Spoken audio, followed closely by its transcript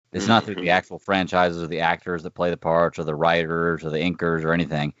It's not through the actual franchises or the actors that play the parts or the writers or the inkers or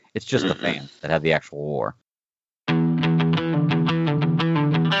anything. It's just the fans that have the actual war.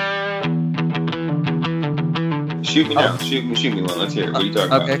 Shoot me now. Shoot me one. Let's hear it. What are you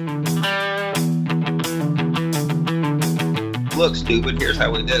talking about? Look, stupid, here's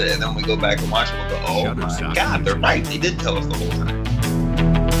how we did it. And then we go back and watch it and we'll go, oh my God, they're right. They did tell us the whole time.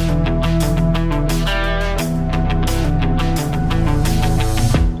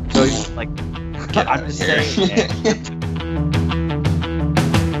 So, like, I'm just saying.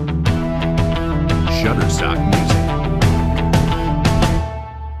 Shutterstock Music.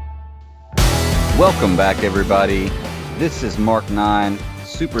 Welcome back, everybody. This is Mark 9,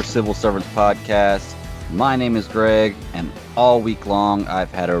 Super Civil Servants Podcast. My name is Greg, and all week long,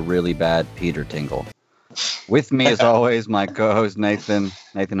 I've had a really bad Peter Tingle. With me, as always, my co-host, Nathan.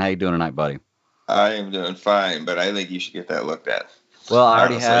 Nathan, how you doing tonight, buddy? I am doing fine, but I think you should get that looked at. Well, I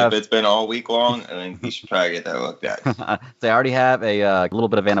already have. If it's been all week long, I think you should probably get that looked at. So I already have a little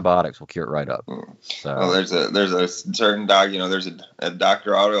bit of antibiotics. We'll cure it right up. So. Well, there's a certain doc, there's a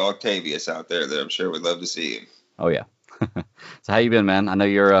Dr. Otto Octavius out there that I'm sure would love to see you. Oh, yeah. So how you been, man? I know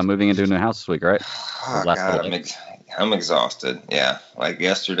you're moving into a new house this week, right? Oh, God, I'm exhausted. Yeah, like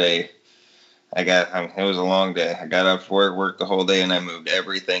yesterday, it was a long day. I got up for worked the whole day, and I moved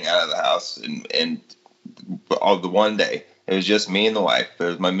everything out of the house. And all the one day, it was just me and the wife. It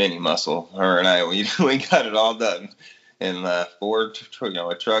was my mini muscle. Her and I, we got it all done in a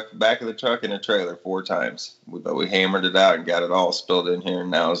truck, back of the truck, and a trailer 4 times. But we hammered it out and got it all spilled in here. And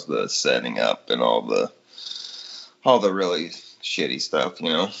now is the setting up and all the really shitty stuff,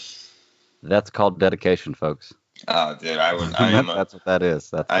 That's called dedication, folks. Oh, dude, that's what that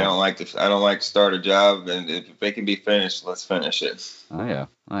is. I don't like to start a job, and if it can be finished, let's finish it. Oh yeah.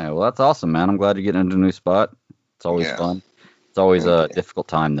 Well, that's awesome, man. I'm glad you're getting into a new spot. It's always fun. It's always a difficult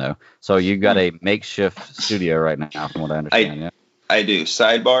time, though. So you got a makeshift studio right now, from what I understand. I do.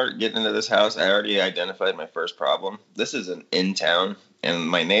 Sidebar, getting into this house, I already identified my first problem. This is in town, and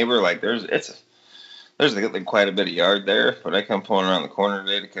my neighbor, there's quite a bit of yard there, but I come pulling around the corner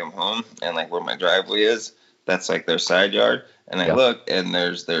today to come home, and like where my driveway is, that's like their side yard. And I look, and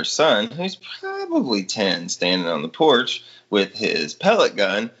there's their son, who's probably 10, standing on the porch with his pellet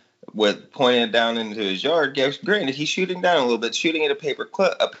gun, pointed down into his yard. Yeah, granted, he's shooting down a little bit, shooting at a paper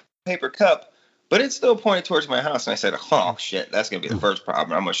cup, but it's still pointed towards my house. And I said, oh shit, that's gonna be the first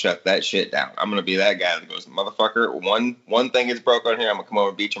problem. I'm gonna shut that shit down. I'm gonna be that guy that goes, motherfucker, one thing gets broke on here, I'm gonna come over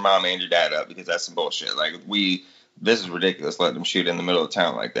and beat your mom and your dad up, because that's some bullshit. This is ridiculous, letting them shoot in the middle of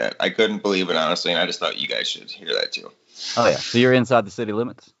town like that. I couldn't believe it, honestly, and I just thought you guys should hear that too. Oh yeah, so you're inside the city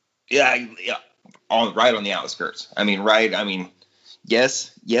limits? Yeah, right on the outskirts.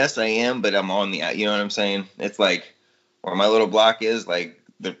 Yes, I am, but I'm on the, you know what I'm saying? It's like where my little block is, like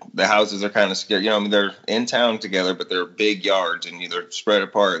the houses are kind of scared. They're in town together, but they're big yards, and they're spread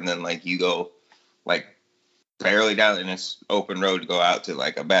apart. And then like you go like barely down, and it's open road to go out to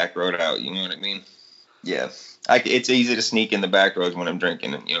like a back road out. You know what I mean? Yeah. It's easy to sneak in the back roads when I'm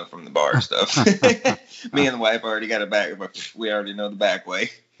drinking, from the bar and stuff. Me and the wife already got a back, but we already know the back way.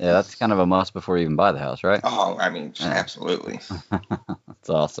 Yeah, that's kind of a must before you even buy the house, right? Oh, absolutely. That's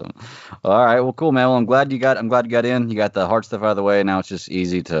awesome. All right, well, cool, man. Well, I'm glad you got in. You got the hard stuff out of the way. Now it's just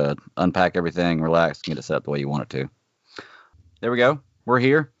easy to unpack everything, relax, and get it set up the way you want it to. There we go. We're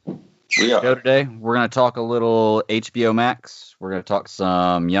here. We are. Today, we're going to talk a little HBO Max. We're going to talk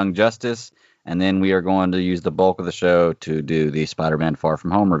some Young Justice. And then we are going to use the bulk of the show to do the Spider-Man Far From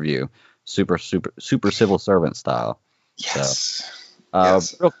Home review, super civil servant style. Yes.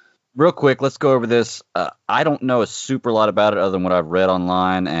 So, real quick, let's go over this. I don't know a super lot about it other than what I've read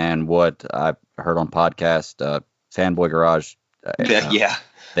online and what I've heard on podcast. Fanboy Garage.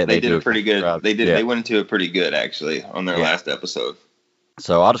 They did a pretty good. They went into it pretty good actually on their last episode.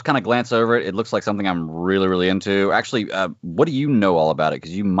 So I'll just kind of glance over it. It looks like something I'm really, really into. Actually, what do you know all about it?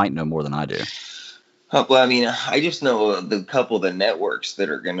 Because you might know more than I do. I just know the couple of the networks that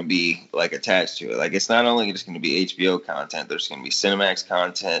are going to be like attached to it. Like, it's not only just going to be HBO content. There's going to be Cinemax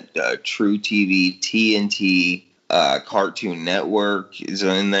content, True TV, TNT, Cartoon Network is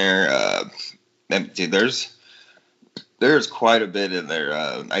in there. There's quite a bit in there.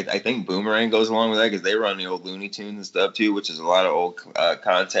 I think Boomerang goes along with that because they run the old Looney Tunes and stuff too, which is a lot of old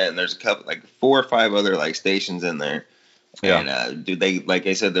content. And there's a couple, like 4 or 5 other like stations in there. Yeah. And they, like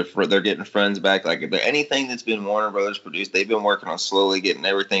I said, they're getting Friends back. Like anything that's been Warner Brothers produced, they've been working on slowly getting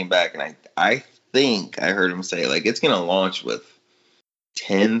everything back. And I think I heard him say like it's gonna launch with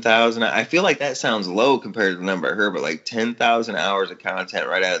 10,000. I feel like that sounds low compared to the number I heard, but like 10,000 hours of content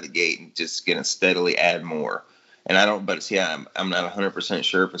right out of the gate, and just gonna steadily add more. And I don't, but see, I'm not 100%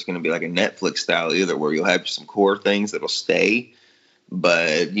 sure if it's going to be like a Netflix style either, where you'll have some core things that'll stay,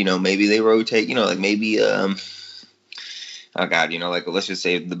 but maybe they rotate. Like maybe oh God, like let's just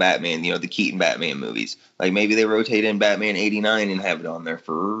say the Batman, the Keaton Batman movies. Like maybe they rotate in Batman '89 and have it on there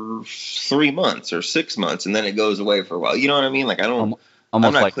for 3 months or 6 months, and then it goes away for a while. You know what I mean? Like I'm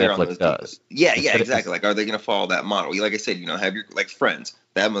Almost not like clear on Netflix those does. details. Yeah, exactly. Like, are they going to follow that model? Like I said, have your like Friends.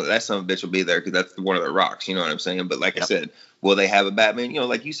 That son of a bitch will be there because that's one of the rocks. You know what I'm saying? But like I said, will they have a Batman?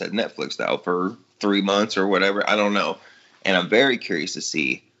 Like you said, Netflix style for 3 months or whatever? I don't know. And I'm very curious to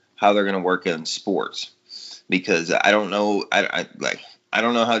see how they're going to work in sports, because I don't know. I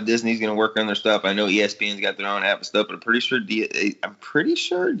don't know how Disney's going to work on their stuff. I know ESPN's got their own app and stuff, but I'm pretty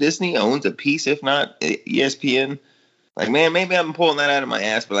sure Disney owns a piece, if not ESPN. Like, man, maybe I'm pulling that out of my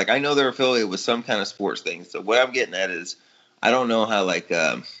ass, but like I know they're affiliated with some kind of sports thing. So what I'm getting at is I don't know how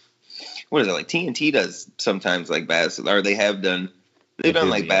what is it, like TNT does sometimes like basketball, or they've done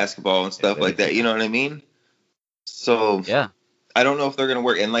like basketball and stuff like that. You know what I mean? So yeah. I don't know if they're going to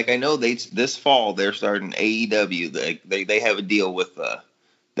work. And like I know this fall they're starting AEW. They have a deal with them.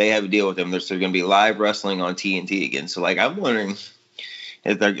 There's going to be live wrestling on TNT again. So like I'm wondering,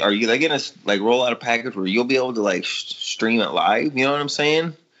 are you going to like roll out a package where you'll be able to like stream it live? You know what I'm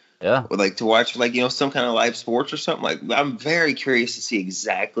saying? Yeah. Or like to watch like some kind of live sports or something. Like I'm very curious to see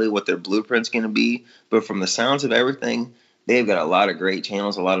exactly what their blueprint's going to be. But from the sounds of everything, they've got a lot of great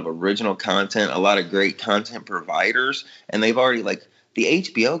channels, a lot of original content, a lot of great content providers, and they've already like the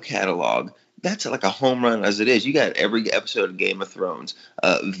HBO catalog. That's like a home run as it is. You got every episode of Game of Thrones.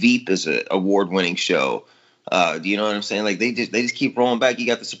 Veep is an award-winning show. Do you know what I'm saying? Like they just keep rolling back. You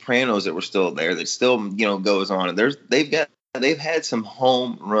got the Sopranos that were still there, that still goes on. And they've had some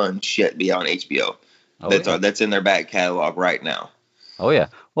home run shit beyond HBO. That's in their back catalog right now. Oh yeah.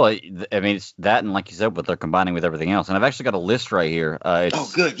 Well, I mean, it's that, and like you said, what they're combining with everything else. And I've actually got a list right here.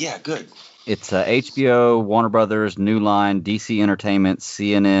 Good. Yeah, good. It's HBO, Warner Brothers, New Line, DC Entertainment,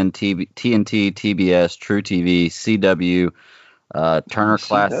 CNN, TNT, TBS, True TV, CW, Turner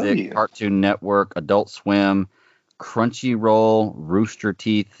Classic, Cartoon Network, Adult Swim, Crunchyroll, Rooster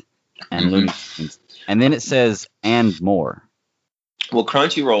Teeth, and Looney Tunes. And then it says, and more. Well,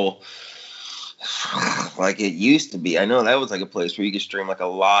 Crunchyroll, like it used to be, I know that was like a place where you could stream like a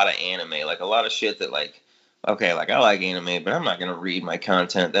lot of anime, like a lot of shit that like, okay, like I like anime, but I'm not gonna read my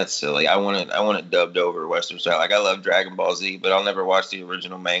content. That's silly. I want it dubbed over Western style. Like I love Dragon Ball Z, but I'll never watch the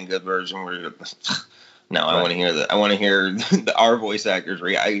original manga version where no, I want to hear that. I want to hear our voice actors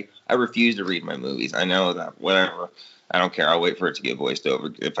read. I refuse to read my movies. I know that, whatever. I don't care. I'll wait for it to get voiced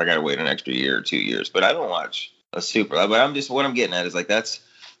over if I gotta wait an extra year or 2 years. But I don't watch a super. But what I'm getting at is like that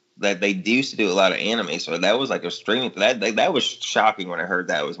they used to do a lot of anime, so that was like a streaming. That was shocking when I heard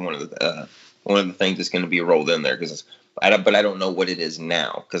that was one of the things that's going to be rolled in there, but I don't know what it is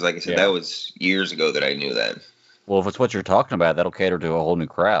now, because like I said, that was years ago that I knew that. Well, if it's what you're talking about, that'll cater to a whole new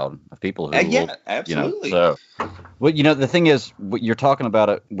crowd of people who absolutely. So, well, the thing is, what you're talking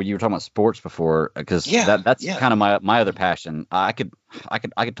about when you were talking about sports before, because that's kind of my other passion. I could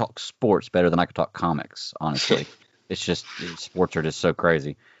talk sports better than I could talk comics, honestly. It's just sports are just so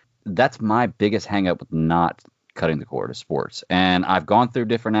crazy. That's my biggest hang up with not cutting the cord of sports. And I've gone through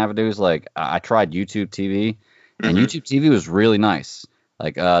different avenues. Like I tried YouTube TV, and YouTube TV was really nice.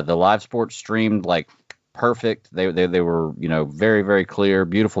 Like the live sports streamed like perfect. They were, very, very clear,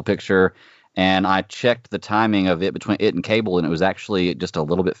 beautiful picture. And I checked the timing of it between it and cable, and it was actually just a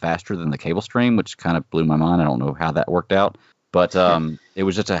little bit faster than the cable stream, which kind of blew my mind. I don't know how that worked out. But it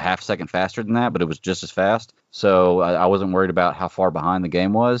was just a half second faster than that, but it was just as fast. So I wasn't worried about how far behind the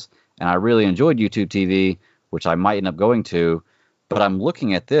game was. And I really enjoyed YouTube TV, which I might end up going to. But I'm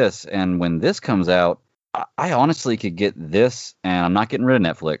looking at this, and when this comes out, I honestly could get this, and I'm not getting rid of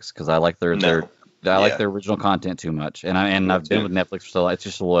Netflix because I like their original content too much. And I've been with Netflix for so long. It's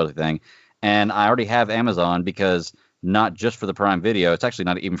just a loyalty thing. And I already have Amazon, because not just for the Prime Video. It's actually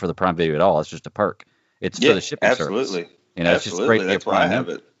not even for the Prime Video at all. It's just a perk. It's for the shipping service. It's just great. That's why I have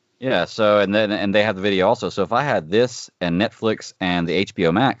it. Yeah. So and they have the video also. So if I had this and Netflix and the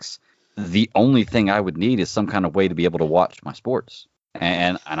HBO Max, the only thing I would need is some kind of way to be able to watch my sports,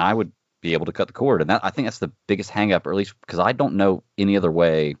 and I would be able to cut the cord. And I think that's the biggest hang up, or at least because I don't know any other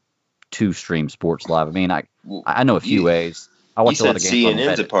way to stream sports live. I mean, I know a few ways. I watch a lot of games.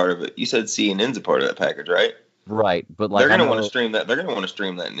 CNN's a part of it. You said CNN's a part of that package, right? Right, but like they're going to want to stream that. They're going to want to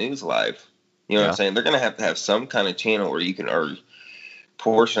stream that news live. You know what I'm saying? They're going to have some kind of channel where you can, or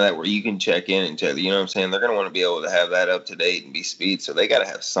portion of that where you can check in and check. You know what I'm saying? They're going to want to be able to have that up to date and be speed. So they got to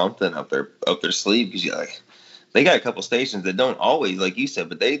have something up their sleeve, because they got a couple stations that don't always, like you said,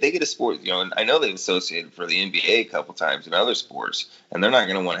 but they get a sport, and I know they've associated for the NBA a couple times in other sports, and they're not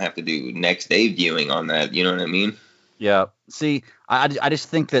going to want to have to do next day viewing on that. You know what I mean? Yeah. See, I just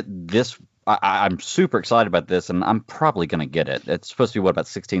think that this. I'm super excited about this, and I'm probably going to get it. It's supposed to be, what, about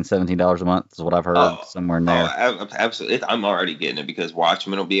 $16, $17 a month is what I've heard, somewhere in there. Absolutely. I'm already getting it because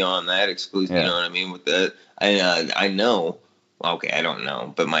Watchmen will be on that exclusive. Yeah. You know what I mean? With that, I know. Okay, I don't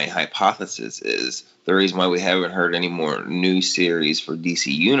know, but my hypothesis is the reason why we haven't heard any more new series for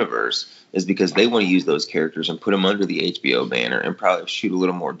DC Universe is because they want to use those characters and put them under the HBO banner and probably shoot a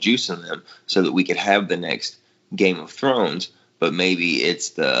little more juice in them so that we could have the next Game of Thrones, but maybe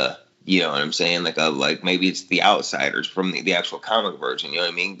it's the, you know what I'm saying, like maybe it's the outsiders from the actual comic version. You know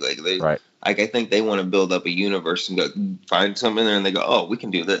what I mean? Right. Like I think they want to build up a universe and go find something there, and they go, oh, we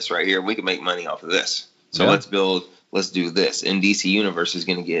can do this right here. We can make money off of this. So let's do this. And DC Universe is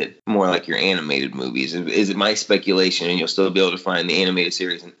going to get more like your animated movies. Is it my speculation? And you'll still be able to find the animated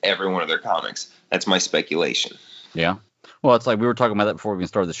series in every one of their comics. That's my speculation. Yeah. Well, it's like we were talking about that before we even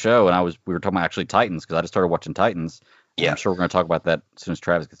started the show, and we were talking about actually Titans, because I just started watching Titans. Yeah. I'm sure we're going to talk about that as soon as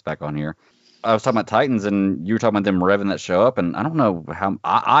Travis gets back on here. I was talking about Titans, and you were talking about them revving that show up, and I don't know how.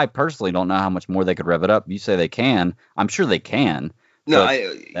 I personally don't know how much more they could rev it up. You say they can. I'm sure they can. No,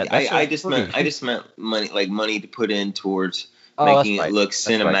 I just meant money, like money to put in towards making it look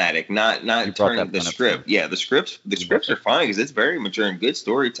cinematic, right. not turning the script. Yeah, the scripts are fine because it's very mature and good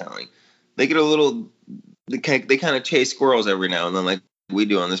storytelling. They get a little, they kind of chase squirrels every now and then, like we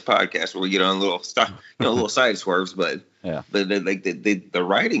do on this podcast, where we get on little stuff, little side swerves. But yeah, but the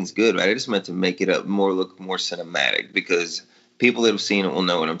writing's good. Right? I just meant to make it look more cinematic because people that have seen it will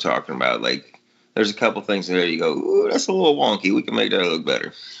know what I'm talking about. Like, there's a couple things there you go, ooh, that's a little wonky. We can make that look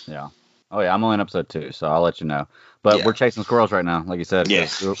better. Yeah. Oh, yeah, I'm only in episode 2, so I'll let you know. But we're chasing squirrels right now, like you said. Yeah.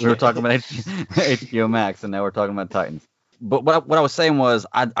 We were talking about HBO Max, and now we're talking about Titans. But what I was saying was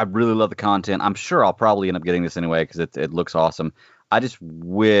I really love the content. I'm sure I'll probably end up getting this anyway because it looks awesome. I just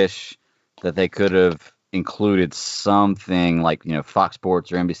wish that they could have included something like, Fox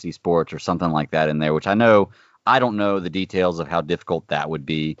Sports or NBC Sports or something like that in there, which I don't know the details of how difficult that would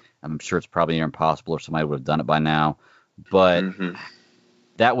be. I'm sure it's probably impossible or somebody would have done it by now. But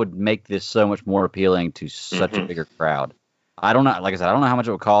that would make this so much more appealing to such a bigger crowd. I don't know. Like I said, I don't know how much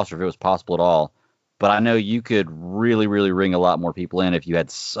it would cost or if it was possible at all. But I know you could really, really ring a lot more people in if you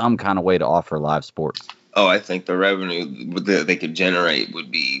had some kind of way to offer live sports. Oh, I think the revenue that they could generate would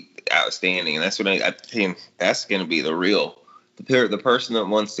be outstanding. And that's what I think that's going to be the person that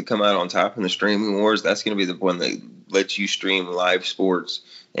wants to come out on top in the streaming wars. That's going to be the one that lets you stream live sports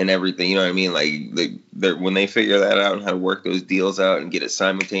and everything. You know what I mean? Like when they figure that out and how to work those deals out and get it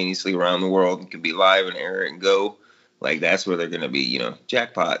simultaneously around the world and can be live and air and go, like that's where they're going to be,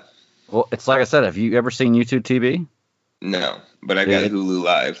 jackpot. Well, it's like I said, have you ever seen YouTube TV? No, but I got Hulu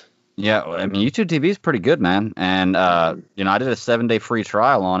Live. Yeah, I mean, YouTube TV is pretty good, man. And, I did a 7-day free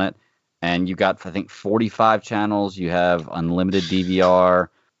trial on it, and you got, I think, 45 channels. You have unlimited DVR.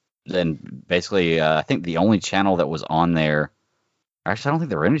 Then basically, I think the only channel that was on there, actually, I don't think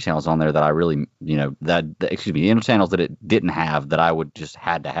there were any channels on there that I really, any channels that it didn't have that I would just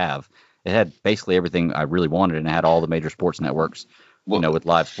had to have. It had basically everything I really wanted, and it had all the major sports networks. With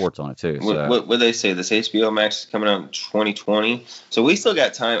live sports on it too. So. What they say? This HBO Max is coming out in 2020, so we still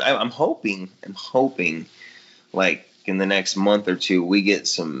got time. I'm hoping, like in the next month or two, we get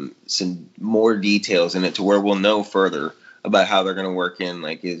some more details in it to where we'll know further about how they're going to work in.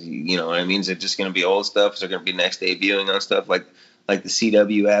 Like, what I mean? Is it just going to be old stuff? Is there going to be next day viewing on stuff like the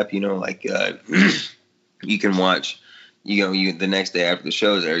CW app? You can watch, the next day after the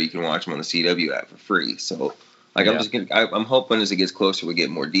show's there, you can watch them on the CW app for free. So. I'm hoping as it gets closer we get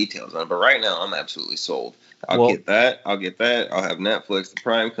more details on it. But right now I'm absolutely sold. I'll get that. I'll have Netflix. The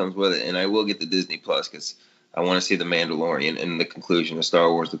Prime comes with it, and I will get the Disney Plus because I want to see the Mandalorian and the conclusion of Star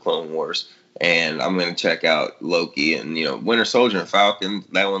Wars: The Clone Wars. And I'm going to check out Loki and Winter Soldier and Falcon.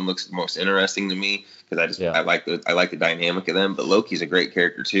 That one looks the most interesting to me because I like the dynamic of them. But Loki's a great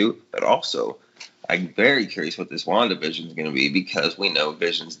character too. But also, I'm very curious what this WandaVision is going to be because we know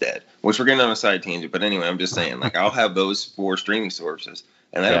Vision's dead, which we're getting on a side tangent. But anyway, I'm just saying, I'll have those 4 streaming sources,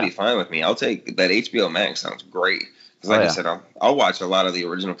 and that'll be fine with me. I'll take that. HBO Max sounds great because, I said, I'll watch a lot of the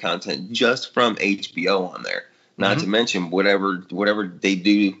original content just from HBO on there. Not to mention whatever they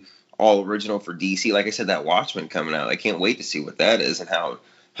do all original for DC. Like I said, that Watchmen coming out, I can't wait to see what that is and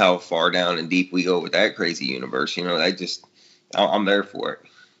how far down and deep we go with that crazy universe. I'm there for it.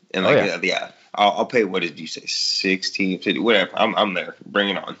 And I'll pay, what did you say, 16, 50, whatever. I'm there. Bring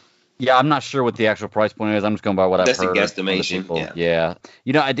it on. Yeah, I'm not sure what the actual price point is. I'm just going by what I've That's a heard from the guesstimation. people. Yeah.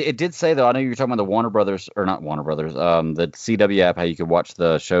 Yeah. It did say, though, I know you were talking about the Warner Brothers, or not Warner Brothers, the CW app, how you could watch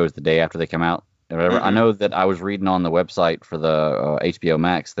the shows the day after they come out. Or whatever. I Mm-hmm. know that I was reading on the website for the HBO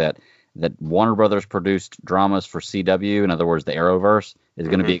Max that Warner Brothers produced dramas for CW. In other words, the Arrowverse is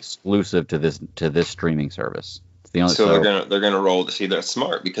going to be exclusive to this streaming service. It's the only So they're gonna roll to see they're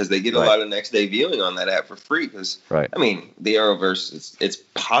smart because they get a Right. lot of next day viewing on that app for free. Because Right. I mean, the Arrowverse it's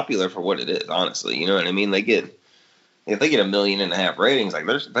popular for what it is. Honestly, you know what I mean. If they get 1.5 million ratings, like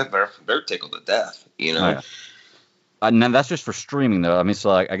they're tickled to death. You know. Oh, yeah. And then that's just for streaming, though. I mean, so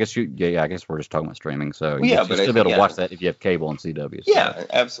like, I guess I guess we're just talking about streaming. So Well, yeah, you'll but still be able to watch that if you have cable and CW. So. Yeah,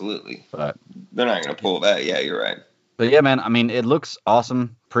 absolutely. But they're not gonna pull that. Yeah, you're right. But yeah, man, I mean, it looks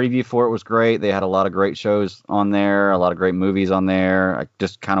awesome. Preview for it was great. They had a lot of great shows on there, a lot of great movies on there. I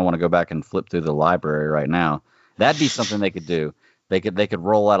just kind of want to go back and flip through the library right now. That'd be something they could do. They could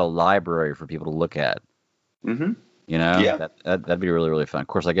roll out a library for people to look at. Mm-hmm. You know, Yeah. that'd be really, really fun. Of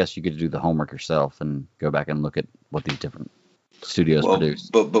course, I guess you could do the homework yourself and go back and look at what these different studios produce.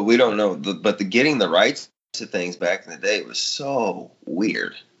 But we don't know. But getting the rights to things back in the day was so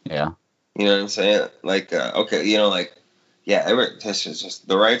weird. Yeah. You know what I'm saying? Like, okay, this is just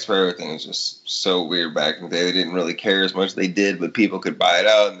the rights for everything is just so weird back in the day. They didn't really care as much as they did, but people could buy it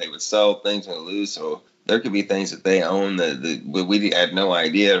out and they would sell things and lose. So there could be things that they own that we had no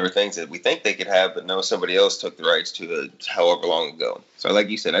idea, or things that we think they could have, but no, somebody else took the rights to however long ago. So like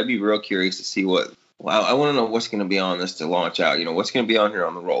you said, I'd be real curious to see I want to know what's going to be on this to launch out. You know, what's going to be on here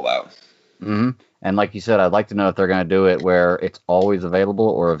on the rollout. Mm-hmm. And like you said, I'd like to know if they're going to do it where it's always available,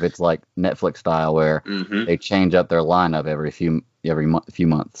 or if it's like Netflix style where they change up their lineup every few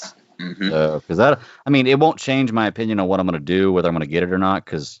months. Because it won't change my opinion on what I'm going to do, whether I'm going to get it or not,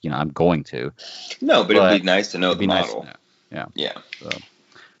 because I'm going to. No, but it'd be nice to know the model. Nice to know. Yeah. So,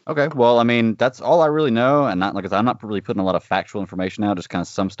 okay, well, I mean, that's all I really know, and not like I said, I'm not really putting a lot of factual information out, just kind of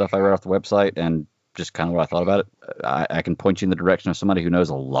some stuff I read off the website and just kind of what I thought about it. I can point you in the direction of somebody who knows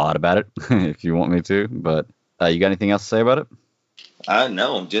a lot about it if you want me to. But you got anything else to say about it?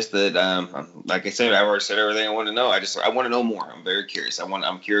 No, just that. Like I said, I've already said everything I want to know. I want to know more. I'm very curious.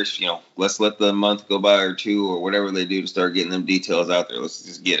 I'm curious. Let's let the month go by or two or whatever they do to start getting them details out there. Let's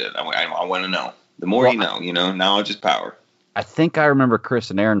just get it. I want to know. The more you know. Knowledge is power. I think I remember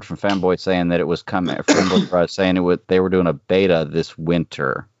Chris and Aaron from Fanboy saying that it was coming. Saying they were doing a beta this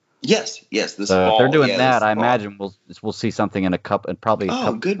winter. Yes, this fall. If they're doing that, I fall. imagine we'll see something in probably a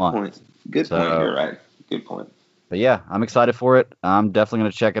couple good months. Point. Good point. You're right. Good point. But yeah, I'm excited for it. I'm definitely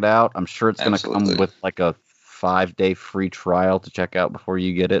going to check it out. I'm sure it's going to come with like a 5-day free trial to check out before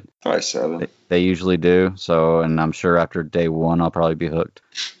you get it. Probably 7. They usually do. So, and I'm sure after day 1, I'll probably be hooked.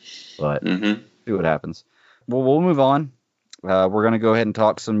 But see what happens. Well, we'll move on. We're going to go ahead and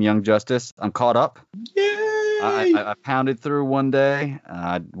talk some Young Justice. I'm caught up. Yay! I pounded through one day.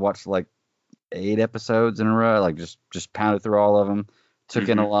 I watched like 8 episodes in a row. Like just pounded through all of them. Took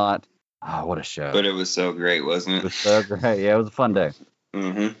in a lot. Oh, what a show! But it was so great, wasn't it? It was so great. Yeah, it was a fun day.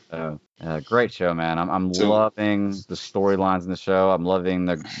 Great show, man. I'm loving the storylines in the show. I'm loving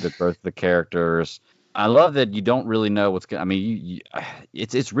the growth of the characters. I love that you don't really know what's going. I mean,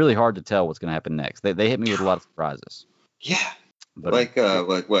 it's really hard to tell what's going to happen next. They hit me with a lot of surprises. Yeah, but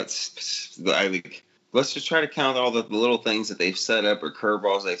let's just try to count all the little things that they've set up or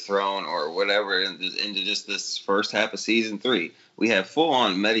curveballs they've thrown or whatever into just this first half of season 3. We have full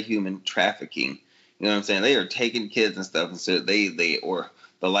on metahuman trafficking. You know what I'm saying? They are taking kids and stuff, and so the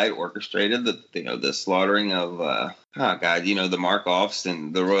light orchestrated the slaughtering of the Markoffs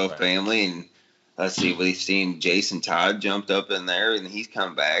and the royal family. And let's see, we've seen Jason Todd jumped up in there and he's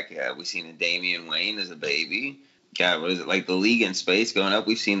come back. We've seen a Damian Wayne as a baby. God, what is it, like the League in Space going up?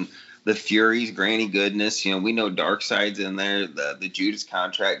 We've seen the Furies, Granny Goodness. We know Darkseid's in there. The Judas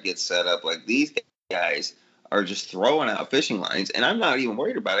contract gets set up. Like, these guys are just throwing out fishing lines, and I'm not even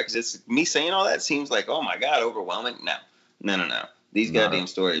worried about it because it's me saying all that seems like, oh my God, overwhelming. No. These goddamn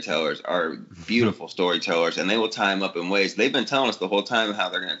storytellers are beautiful storytellers, and they will tie them up in ways. They've been telling us the whole time how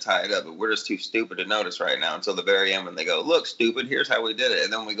they're going to tie it up, but we're just too stupid to notice right now until the very end when they go, look, stupid, here's how we did it.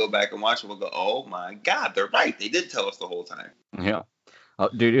 And then we go back and watch it, we'll go, oh my God, they're right. They did tell us the whole time. Yeah.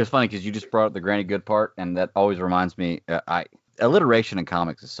 Dude, it was funny because you just brought up the Granny Good part, and that always reminds me, alliteration in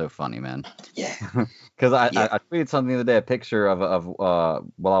comics is so funny, man. Yeah. Because I tweeted something the other day, a picture of while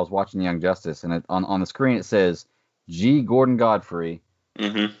I was watching Young Justice, and on the screen it says, G. Gordon Godfrey,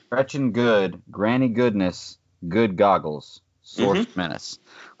 Gretchen Good, Granny Goodness, Good Goggles, Source Menace.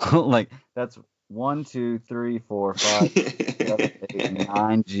 Like, that's 1, 2, 3, 4, 5, 6, 7, 8,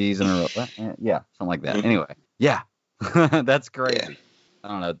 9 G's in a row. Yeah, something like that. Anyway, yeah, that's crazy. I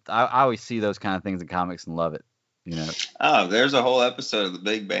don't know. I always see those kind of things in comics and love it. You know. Oh, there's a whole episode of The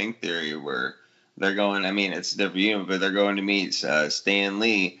Big Bang Theory where they're going. I mean, it's different, but they're going to meet Stan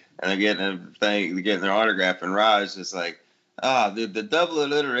Lee, and they're getting their autograph, and Raj is like, the double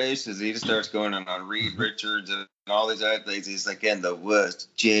alliterations. He just starts going on Reed Richards and all these other things. He's like, and the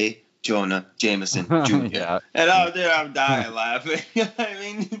worst, J. Jonah Jameson Jr. Yeah. And dude, I'm dying laughing. I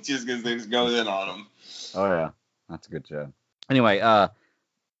mean, just because they just go in on him. Oh yeah, that's a good show. Anyway,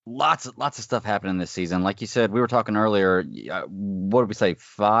 lots of stuff happening this season. Like you said, we were talking earlier. What did we say?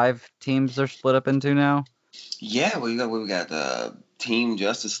 5 teams they're split up into now. Yeah, we got the Team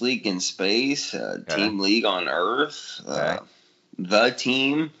Justice League in space, Team League on Earth, the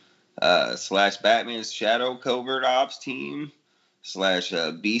team / Batman's Shadow Covert Ops team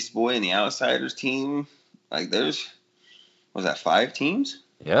 / Beast Boy and the Outsiders team. Like was that 5 teams?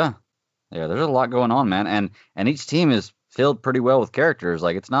 Yeah, there's a lot going on, man, and each team is filled pretty well with characters.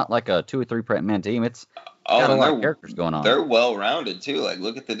 Like, it's not like a 2 or 3 man team. It's got a lot of characters going on. They're well rounded too. Like,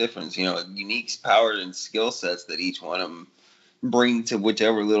 look at the difference. Unique powers and skill sets that each one of them bring to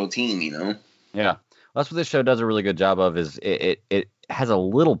whichever little team. Yeah, well, that's what this show does a really good job of. Is it has a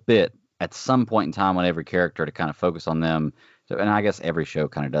little bit at some point in time on every character to kind of focus on them. So, and I guess every show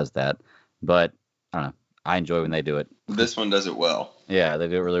kind of does that. But I don't know. I enjoy when they do it. This one does it well. Yeah, they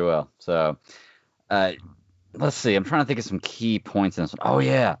do it really well. So, let's see. I'm trying to think of some key points in this one. Oh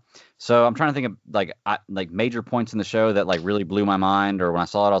yeah. So I'm trying to think of like major points in the show that like really blew my mind, or when I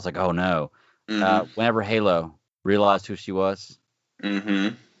saw it, I was like, oh no. Whenever Halo realized who she was,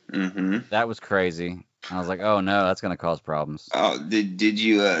 that was crazy. I was like, oh no, that's gonna cause problems. Oh, did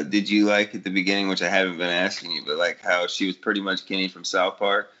you like at the beginning, which I haven't been asking you, but like how she was pretty much Kenny from South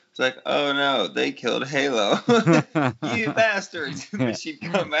Park? It's like, oh no, they killed Halo, you bastards! But she'd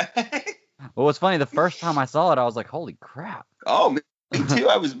come back. Well, what's funny, the first time I saw it, I was like, holy crap. Oh, me too.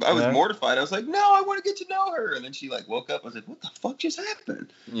 I was mortified. I was like, no, I want to get to know her. And then she like woke up. I was like, what the fuck just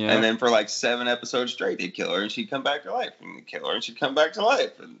happened? Yeah. And then for like 7 episodes straight, they'd kill her and she'd come back to life, and kill her and she'd come back to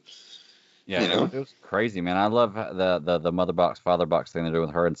life. And yeah, it was crazy, man. I love the mother box, father box thing they're doing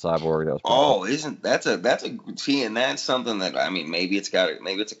with her and Cyborg. That was cool. Isn't that's something that, I mean, maybe it's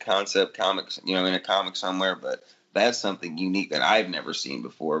a concept comics, in a comic somewhere, but that's something unique that I've never seen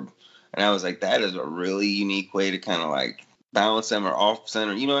before. And I was like, that is a really unique way to kind of like balance them or off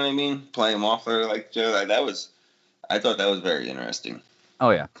center. You know what I mean? Play them off there like Joe. I thought that was very interesting.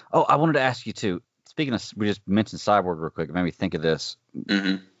 Oh yeah. Oh, I wanted to ask you too. Speaking of, we just mentioned Cyborg real quick. It made me think of this.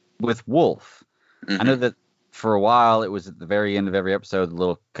 Mm-hmm. With Wolf. I know that for a while it was at the very end of every episode, the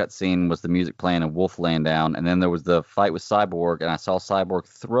little cutscene was the music playing and Wolf laying down, and then there was the fight with Cyborg, and I saw Cyborg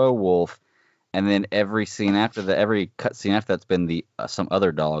throw Wolf, and then every cutscene after that's been the some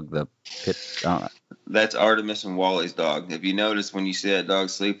other dog, the pit. That's Artemis and Wally's dog. If you notice, when you see that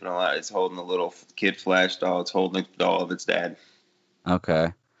dog sleeping a lot, it's holding the little kid Flash doll. It's holding the doll of its dad.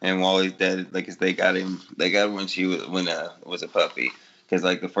 Okay. And Wally's dead, like, 'cause they got him when was a puppy. Because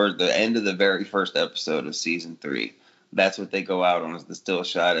like the end of the very first episode of season 3, that's what they go out on, is the still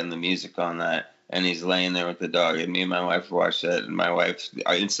shot and the music on that, and he's laying there with the dog. And me and my wife watched that, and my wife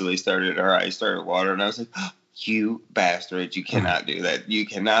instantly her eyes started watering. And I was like, oh, "You bastard! You cannot do that! You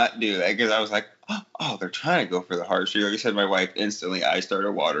cannot do that!" Because I was like, "Oh, they're trying to go for the heartstring." Like I said, my wife instantly eyes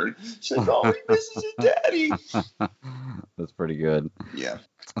started watering. She's like, "Oh, he misses his daddy." That's pretty good. Yeah.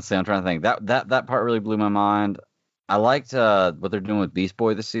 Let's see. I'm trying to think. That part really blew my mind. I liked what they're doing with Beast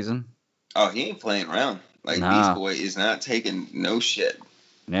Boy this season. Oh, he ain't playing around. Like, Beast Boy is not taking no shit.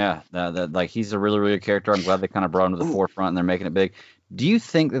 Yeah, like, he's a really, really good character. I'm glad they kind of brought him to the forefront and they're making it big. Do you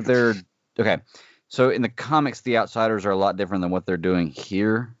think that they're okay? So in the comics, the Outsiders are a lot different than what they're doing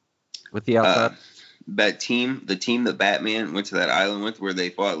here with the Outsiders. The team that Batman went to that island with, where they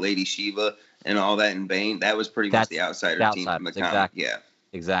fought Lady Shiva and all that in Bane, that was pretty much the Outsider team from the comic. Exactly. Yeah,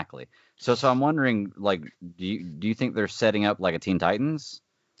 exactly. So I'm wondering, like, do you think they're setting up like a Teen Titans,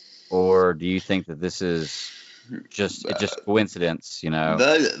 or do you think that this is just coincidence?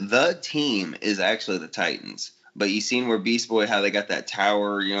 The team is actually the Titans, but you seen where Beast Boy, how they got that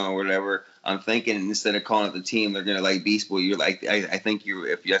tower, or whatever. I'm thinking instead of calling it the team, they're gonna like Beast Boy. You're like, I think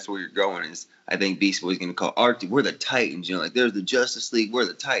if that's where you're going, is I think Beast Boy's gonna call we're the Titans. Like, there's the Justice League, we're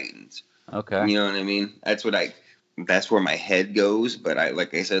the Titans. Okay. You know what I mean? That's where my head goes, but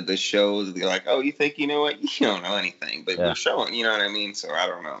like I said, this show, they're like, oh, you think you know what? You don't know anything, but we're showing, you know what I mean? So I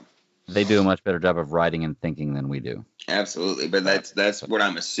don't know. They do a much better job of writing and thinking than we do. Absolutely, but that's what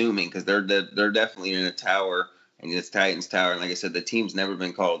I'm assuming, because they're definitely in a tower, and it's Titans Tower, and like I said, the team's never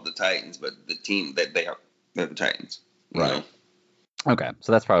been called the Titans, but the team that they're the Titans, right? Know? Okay,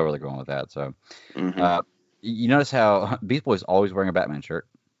 so that's probably where they're going with that. So, You notice how Beast Boy's always wearing a Batman shirt.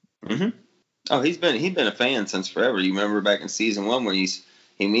 Mm-hmm. Oh, he's been a fan since forever. You remember back in season 1 when he's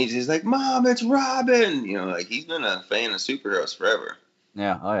like, "Mom, it's Robin." You know, like he's been a fan of superheroes forever.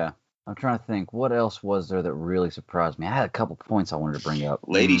 Yeah. Oh yeah. I'm trying to think. What else was there that really surprised me? I had a couple points I wanted to bring up.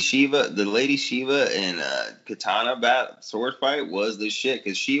 Lady Shiva and Katana sword fight was the shit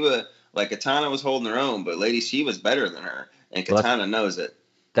because Katana was holding her own, but Lady Shiva's better than her, and Well, Katana knows it.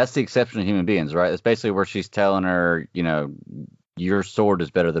 that's the exception of human beings, right? It's basically where she's telling her, your sword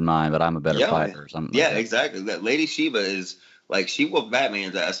is better than mine, but I'm a better fighter or something like Yeah, that. exactly. That Lady Shiva is like she whooped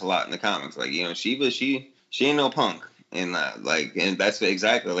Batman's ass a lot in the comics. Like Shiva, she ain't no punk, and and that's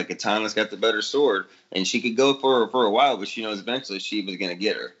exactly like Katana's got the better sword, and she could go for a while, but she knows eventually Shiva's gonna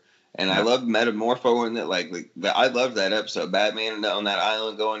get her. And I loved Metamorpho in that. I loved that episode. Batman on that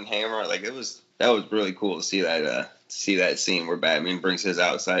island going hammer. Like that was really cool to see that scene where Batman brings his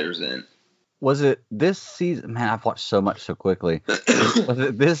outsiders in. Was it this season? Man, I've watched so much so quickly. Was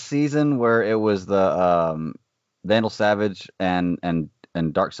it this season where it was the Vandal Savage and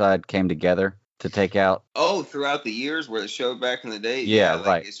Darkseid came together to take out? Oh, throughout the years where it showed back in the day. Yeah,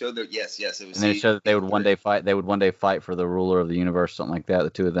 right. It showed that. Yes, it was. And then it showed that they would one day fight. They would one day fight for the ruler of the universe, something like that.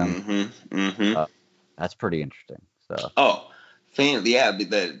 The two of them. Mm-hmm. Mm-hmm. That's pretty interesting. So. Oh, I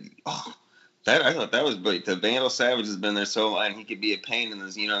thought that was great. The Vandal Savage has been there so long. He could be a pain in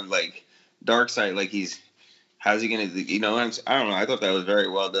this. Darkseid. How's he gonna? I don't know. I thought that was very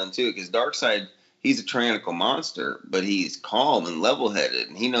well done too. Because Darkseid, he's a tyrannical monster, but he's calm and level-headed,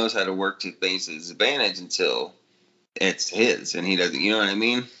 and he knows how to work to things to his advantage until it's his, and he doesn't. You know what I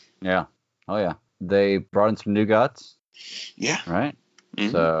mean? Yeah. Oh yeah. They brought in some new gods. Yeah. Right. Mm-hmm.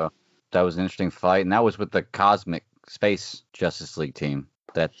 So that was an interesting fight, and that was with the Cosmic Space Justice League team.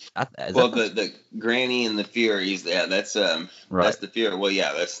 The Granny and the Furies. Yeah, that's right. That's the Fury. Well,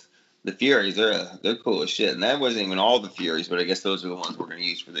 yeah, that's the Furies. They're cool as shit, and that wasn't even all the Furies, but I guess those are the ones we're gonna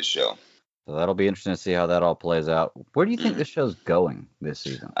use for this show. So that'll be interesting to see how that all plays out. Where do you think this show's going this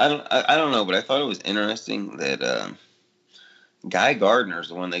season? I don't know, but I thought it was interesting that Guy Gardner's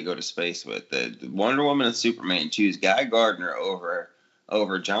the one they go to space with. The Wonder Woman and Superman choose Guy Gardner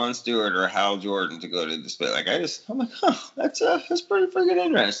over Jon Stewart or Hal Jordan to go to the space. I'm like, that's pretty freaking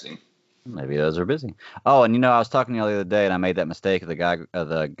interesting. Maybe those are busy. Oh, and I was talking to you the other day, and I made that mistake of the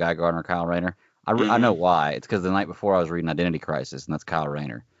Guy Gardner, Kyle Rayner. I know why. It's because the night before I was reading Identity Crisis, and that's Kyle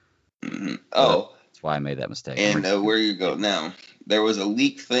Rayner. Mm-hmm. Oh, that's why I made that mistake. And where you go now? There was a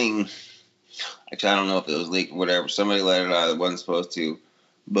leak thing. Actually, I don't know if it was leaked or whatever. Somebody let it out that wasn't supposed to.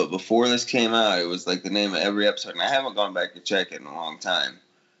 But before this came out, it was like the name of every episode. And I haven't gone back to check it in a long time.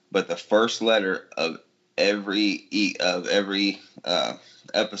 But the first letter of every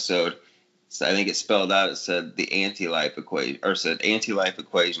episode, so I think it spelled out. It said the anti-life equation, or said anti-life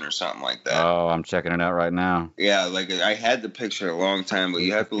equation, or something like that. Oh, I'm checking it out right now. Yeah, I had the picture a long time, but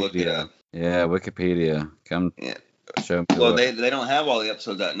you have to look it up. Yeah, Wikipedia. Come. Yeah. Show me. Well, they don't have all the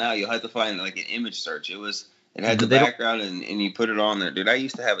episodes out now. You'll have to find an image search. It had the background and you put it on there, dude. I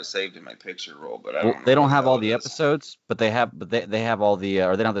used to have it saved in my picture roll, but I don't. They don't have all the episodes, but they have all the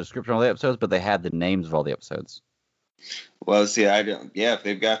or they don't have the description of all the episodes, but they have the names of all the episodes. Well, see, I don't. Yeah, if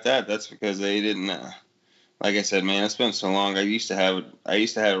they've got that, that's because they didn't. Like I said, man, it's been so long. I used to have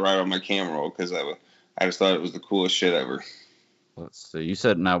it right on my camera roll because I just thought it was the coolest shit ever. Let's see. You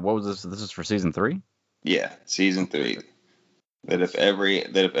said now what was this? This is for season 3? Yeah, season 3. That if every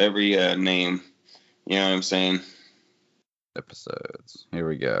name, you know what I'm saying? Episodes. Here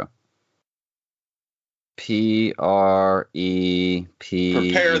we go. PREP.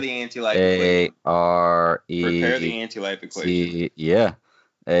 Prepare the anti-life equation. ARE. Prepare the anti-life equation. Yeah.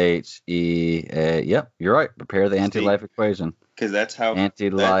 HEA. Yep, you're right. Prepare the anti-life equation. Because that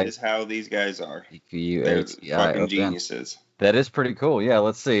is how these guys are. They're fucking geniuses. That is pretty cool. Yeah,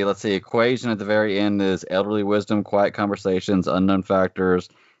 let's see. Equation at the very end is elderly wisdom, quiet conversations, unknown factors,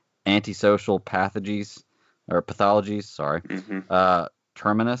 antisocial pathologies. Sorry. Mm-hmm.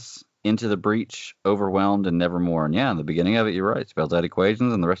 Terminus, into the breach, overwhelmed, and nevermore. And yeah, in the beginning of it, you're right. It spells out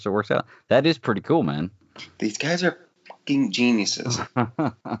equations, and the rest of it works out. That is pretty cool, man. These guys are fucking geniuses.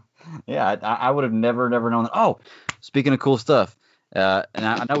 Yeah, I would have never known that. Oh, speaking of cool stuff. And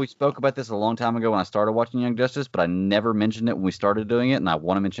I know we spoke about this a long time ago when I started watching Young Justice, but I never mentioned it when we started doing it, and I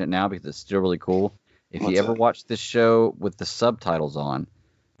want to mention it now because it's still really cool. If you ever watch this show with the subtitles on,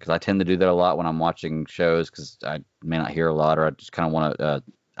 because I tend to do that a lot when I'm watching shows because I may not hear a lot or I just kind of want to,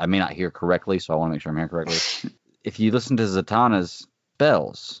 I may not hear correctly, so I want to make sure I'm hearing correctly. If you listen to Zatanna's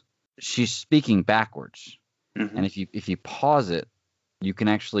spells, she's speaking backwards. Mm-hmm. And if you pause it, you can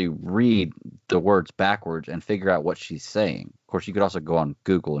actually read the words backwards and figure out what she's saying. Of course, you could also go on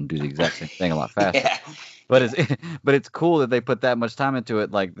Google and do the exact same thing a lot faster. Yeah. But it's but it's cool that they put that much time into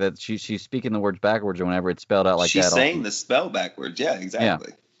it, like that she's speaking the words backwards or whenever it's spelled out like She's that. saying the spell backwards. Yeah, Yeah.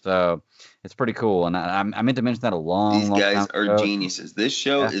 exactly. So it's pretty cool, and I meant to mention that a long, These long guys time are ago. geniuses. This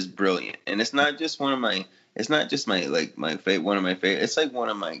show Yeah. is brilliant, and it's not just one of my. It's not just my one of my favorite. It's like one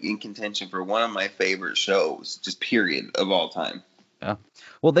of my in contention for one of my favorite shows, just period of all time. Yeah.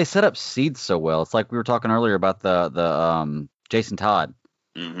 Well, they set up Seeds so well. It's like we were talking earlier about the Jason Todd,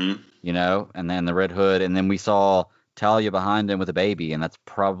 Mm-hmm. and then the Red Hood, and then we saw Talia behind him with a baby, and that's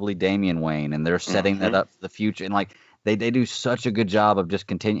probably Damian Wayne, and they're setting that up for the future, and like they do such a good job of just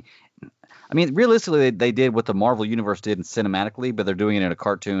continuing. I mean, realistically, they did what the Marvel Universe did cinematically, but they're doing it in a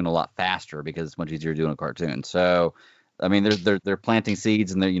cartoon a lot faster because it's much easier doing a cartoon. So, I mean, they're planting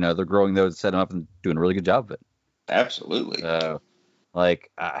seeds and they're growing those, setting them up, and doing a really good job of it. Absolutely. So, like,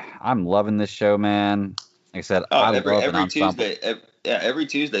 I'm loving this show, man. Like I said, I love an every ensemble. Tuesday, every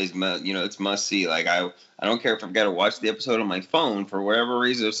Tuesday's it's must see. Like I don't care if I've got to watch the episode on my phone for whatever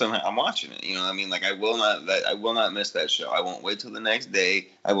reason. If somehow I'm watching it, I mean, like I will not miss that show. I won't wait till the next day.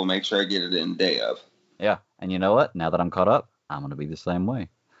 I will make sure I get it in day of. Yeah, and you know what? Now that I'm caught up, I'm gonna be the same way.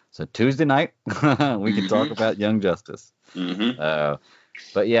 So Tuesday night, we can talk about Young Justice. Mm-hmm.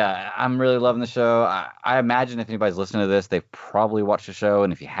 But yeah, I'm really loving the show. I imagine if anybody's listening to this, they've probably watched the show,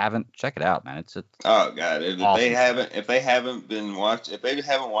 and if you haven't, check it out, man. It's oh god, if awesome. they haven't watched it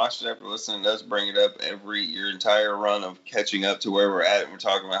after listening to us bring it up your entire run of catching up to where we're at, and we're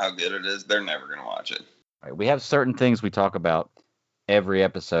talking about how good it is, they're never gonna watch it. Right, we have certain things we talk about every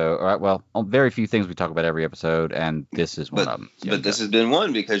episode. All right, well, very few things we talk about every episode, and this is one of them. But this has been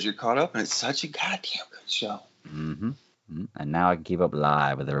one because you're caught up, and it's such a goddamn good show. Mm-hmm. And now I can keep up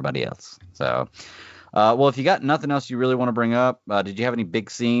live with everybody else. So, well, if you got nothing else you really want to bring up, did you have any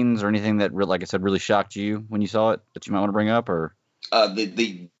big scenes or anything that, like I said, really shocked you when you saw it that you might want to bring up? Or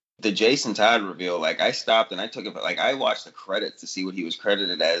the Jason Todd reveal, like I stopped and I took it, like I watched the credits to see what he was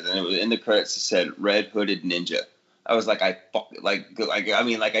credited as, and it was in the credits it said Red Hooded Ninja. I was like, I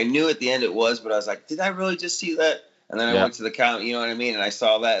mean, like I knew at the end it was, but I was like, did I really just see that? And then I went to the count, you know what I mean? And I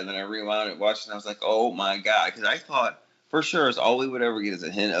saw that, and then I rewound it, watched it, and I was like, oh my god, because I thought for sure it's all we would ever get is a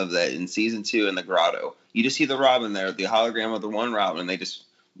hint of that in season 2 in the grotto. You just see the Robin there, the hologram of the one Robin, and they just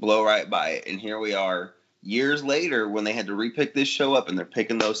blow right by it. And here we are years later when they had to repick this show up, and they're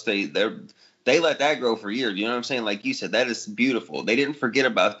picking those they let that grow for years. You know what I'm saying? Like you said, that is beautiful. They didn't forget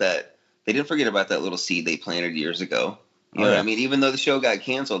about that. They didn't forget about that little seed they planted years ago. You know what I mean? Even though the show got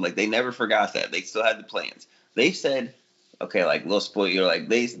canceled, like they never forgot that. They still had the plans. They said, okay, like little spoiler, like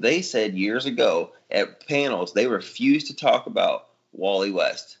they said years ago at panels they refused to talk about Wally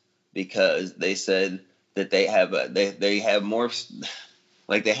West because they said that they have more,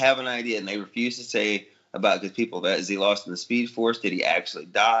 like they have an idea and they refuse to say about because people that is he lost in the Speed Force? Did he actually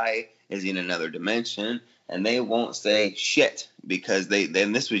die? Is he in another dimension? And they won't say shit because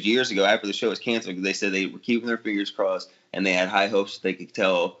then this was years ago after the show was canceled because they said they were keeping their fingers crossed and they had high hopes that they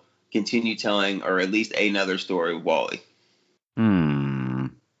could continue telling or at least another story of Wally.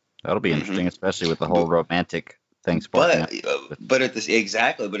 That'll be interesting, especially with the whole romantic thing sparking up. But at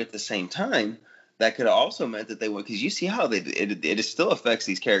the same time, that could have also meant that they would, because you see how it still affects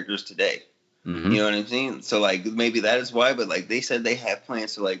these characters today. You know what I'm saying? So like maybe that is why, but like they said they have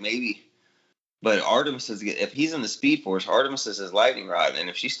plans to like maybe. But Artemis is, if he's in the Speed Force, Artemis is his lightning rod,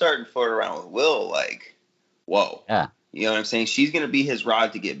 and if she's starting to flirt around with Will, like, whoa, yeah, you know what I'm saying? She's gonna be his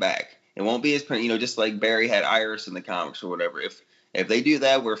rod to get back. It won't be his, just like Barry had Iris in the comics or whatever. If they do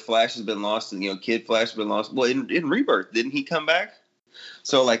that, where Flash has been lost, and Kid Flash has been lost, well, in Rebirth, didn't he come back?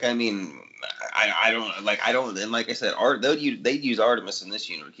 So like, I mean, I don't, and like I said, they'd use Artemis in this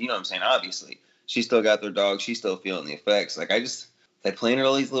universe. You know what I'm saying? Obviously, she's still got their dog. She's still feeling the effects. Like they planted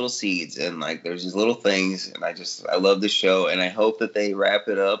all these little seeds, and like there's these little things, and I love the show, and I hope that they wrap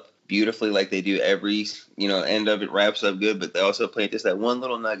it up beautifully like they do every, end of it wraps up good, but they also plant just that one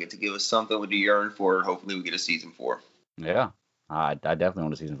little nugget to give us something to yearn for. Hopefully we get a season 4. Yeah. I definitely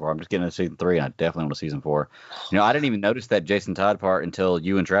want a season 4. I'm just getting a season 3, and I definitely want a season 4. I didn't even notice that Jason Todd part until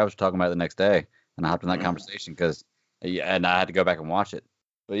you and Travis were talking about it the next day, and I hopped in that conversation and I had to go back and watch it.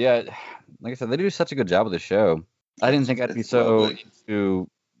 But yeah, like I said, they do such a good job with the show. I didn't think I'd be so into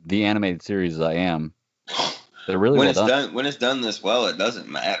the animated series as I am. They're really well done. When it's done this well, it doesn't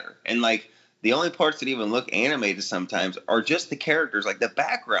matter. And like the only parts that even look animated sometimes are just the characters. Like the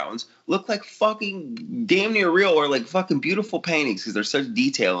backgrounds look like fucking damn near real or like fucking beautiful paintings because there's such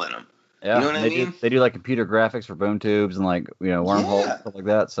detail in them. Yeah, you know what I mean? They do like computer graphics for boom tubes and like wormholes and stuff like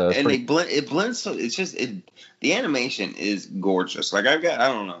that. So it blends. So it's just the animation is gorgeous. Like I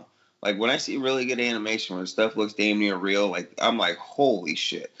don't know. Like when I see really good animation where stuff looks damn near real, like I'm like, holy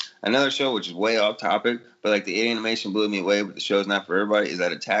shit. Another show which is way off topic, but like the animation blew me away, but the show's not for everybody, is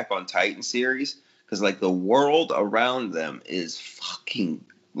that Attack on Titan series. Because like the world around them is fucking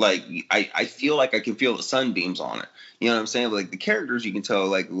like I feel like I can feel the sunbeams on it. You know what I'm saying? But, like the characters, you can tell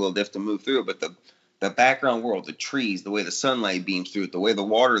like a little diff to move through it, but the background world, the trees, the way the sunlight beams through it, the way the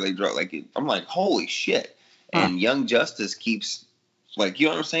water they draw, like I'm like, holy shit. And Young Justice keeps like, you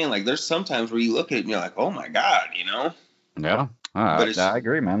know what I'm saying? Like there's sometimes where you look at it and you're like, oh my god, you know? Yeah, I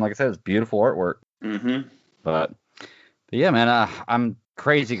agree, man. Like I said, it's beautiful artwork. Mm-hmm. But yeah, man, I'm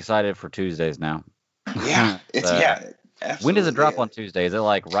crazy excited for Tuesdays now. Yeah, absolutely. When does it drop on Tuesday? Is it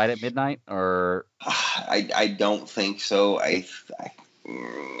like right at midnight or? I don't think so. I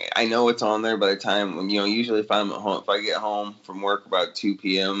know it's on there by the time when, you know, usually if I'm at home, if I get home from work about 2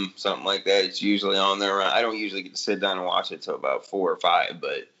 p.m., something like that, it's usually on there. I don't usually get to sit down and watch it till about 4 or 5,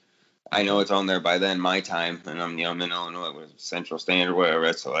 but I know it's on there by then, my time, and I'm in Illinois with Central Standard,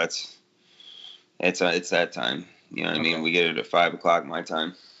 whatever. So it's that time. You know what I mean? We get it at 5 o'clock my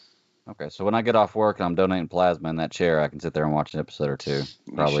time. Okay, so when I get off work and I'm donating plasma in that chair, I can sit there and watch an episode or two.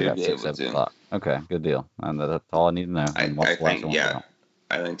 Probably about 6, 7 o'clock. Okay, good deal. And that's all I need to know.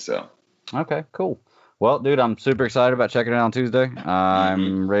 I think so. Okay, cool. Well, dude, I'm super excited about checking it out on Tuesday.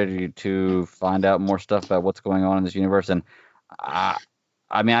 I'm ready to find out more stuff about what's going on in this universe. And I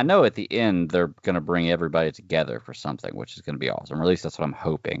mean, I know at the end they're going to bring everybody together for something, which is going to be awesome. Or at least that's what I'm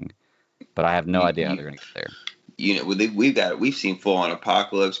hoping. But I have no idea how they're going to get there. You know, we've seen full-on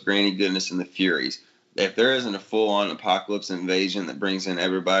apocalypse, Granny Goodness, and the Furies. If there isn't a full-on apocalypse invasion that brings in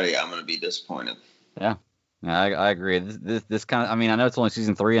everybody, I'm going to be disappointed. Yeah, I agree. This kind of, I mean, I know it's only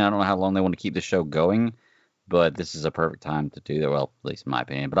season 3, and I don't know how long they want to keep the show going, but this is a perfect time to do that. Well, at least in my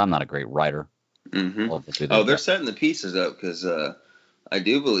opinion. But I'm not a great writer. Mm-hmm. They're setting the pieces up because I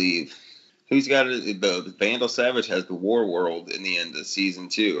do believe who's got it. The Vandal Savage has the War World in the end of season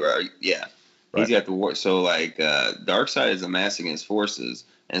 2, right? Yeah. Right. He's got the war. So like, Darkseid is amassing his forces,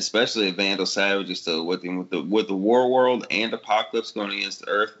 and especially if Vandal Savage is still with him with the War World and Apocalypse going against the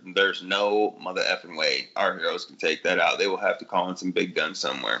Earth. There's no mother effing way our heroes can take that out. They will have to call in some big guns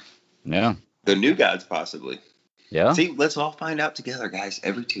somewhere. Yeah, the New Gods possibly. Yeah. See, let's all find out together, guys,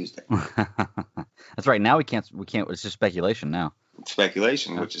 every Tuesday. That's right. Now we can't. It's just speculation now.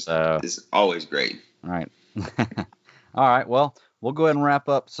 Speculation, which is always great. All right. All right. Well. We'll go ahead and wrap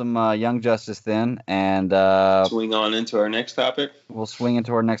up some Young Justice then, and swing on into our next topic. We'll swing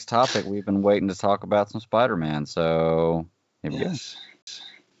into our next topic. We've been waiting to talk about some Spider-Man, so here we go.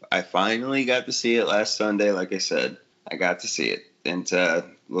 I finally got to see it last Sunday. Like I said, I got to see it, and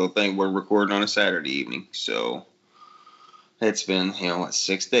little thing we're recording on a Saturday evening, so it's been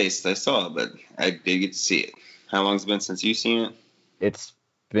 6 days since I saw it, but I did get to see it. How long has it been since you've seen it? It's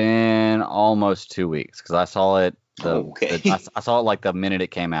been almost 2 weeks because I saw it. I saw it like the minute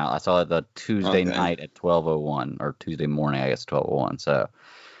it came out. I saw it the Tuesday night at 12:01 or Tuesday morning, I guess 12:01. So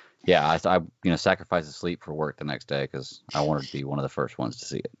yeah, I sacrificed sleep for work the next day because I wanted to be one of the first ones to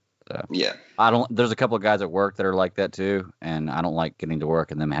see it. So yeah, there's a couple of guys at work that are like that too, and I don't like getting to work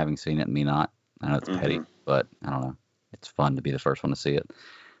and them having seen it and me not. I know it's petty, but I don't know. It's fun to be the first one to see it.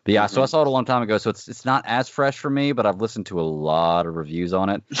 But yeah, so I saw it a long time ago, so it's not as fresh for me, but I've listened to a lot of reviews on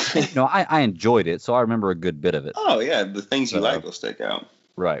it. I enjoyed it, so I remember a good bit of it. Oh, yeah, the things you like will stick out.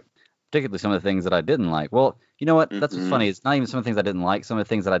 Right. Particularly some of the things that I didn't like. Well, you know what? That's what's funny. It's not even some of the things I didn't like. Some of the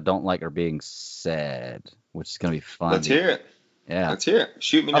things that I don't like are being said, which is going to be fun. Let's hear it. Yeah. Let's hear it.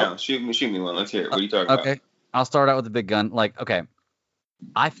 Shoot me now. Shoot me one. Let's hear it. What are you talking about? Okay. I'll start out with the big gun. Like, okay,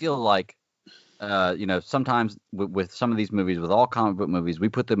 I feel like sometimes with some of these movies, with all comic book movies, we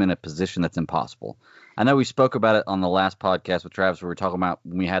put them in a position that's impossible. I know we spoke about it on the last podcast with Travis, where we were talking about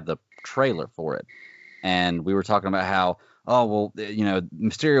when we had the trailer for it, and we were talking about how,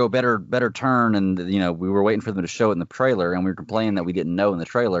 Mysterio better turn, and we were waiting for them to show it in the trailer, and we were complaining that we didn't know in the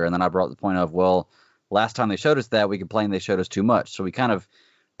trailer, and then I brought the point of, well, last time they showed us that, we complained they showed us too much, so we kind of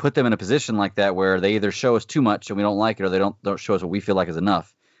put them in a position like that where they either show us too much and we don't like it, or they don't show us what we feel like is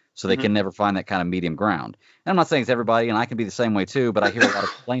enough. So they can never find that kind of medium ground. And I'm not saying it's everybody, and I can be the same way too, but I hear a lot of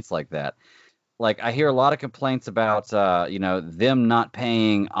complaints like that. Like, I hear a lot of complaints about, them not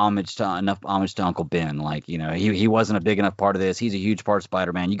paying enough homage to Uncle Ben. Like, he wasn't a big enough part of this. He's a huge part of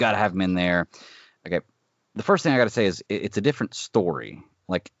Spider-Man. You got to have him in there. Okay. The first thing I got to say is it's a different story.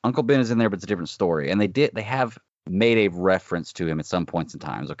 Like, Uncle Ben is in there, but it's a different story. And they have made a reference to him at some points and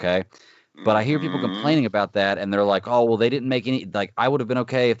times. Okay. But I hear people complaining about that, and they're like, "Oh, well, they didn't make any. Like, I would have been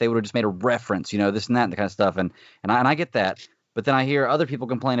okay if they would have just made a reference, this and that, and the kind of stuff." And I get that, but then I hear other people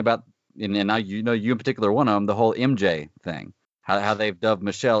complain about, and now you in particular, one of them, the whole MJ thing. how they've dubbed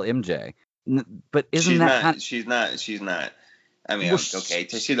Michelle MJ. But isn't She's that not. kind of, She's not. I mean, well, okay.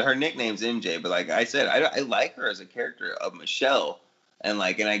 Her nickname's MJ, but like I said, I like her as a character of Michelle, and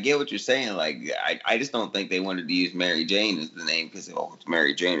I get what you're saying. Like, I just don't think they wanted to use Mary Jane as the name because it's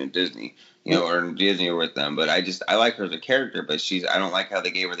Mary Jane in Disney, or in Disney or with them. But I like her as a character, but I don't like how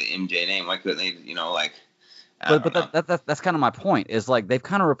they gave her the MJ name. Why couldn't they, I but don't know. that's kind of my point. Is like they've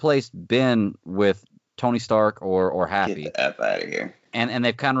kind of replaced Ben with Tony Stark or Get Happy, the F out of here. and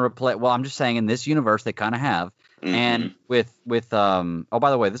they've kind of replaced. Well, I'm just saying in this universe they kind of have, Mm-hmm. and with Oh, by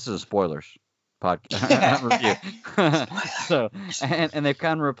the way, this is a spoilers podcast review. So and they've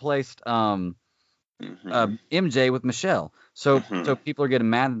kind of replaced MJ with Michelle. So people are getting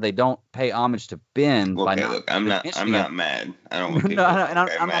mad that they don't pay homage to Ben by Okay, not look, I'm not mad. I don't want people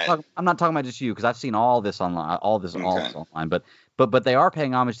I'm not talking about just you because I've seen all this online, all this online. But they are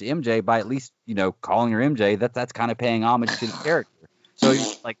paying homage to MJ by at least calling her MJ. That's kind of paying homage to the character. So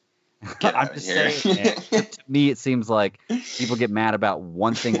like, I'm just saying, man, to me it seems like people get mad about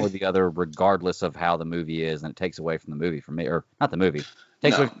one thing or the other regardless of how the movie is, and it takes away from the movie for me, or not the movie.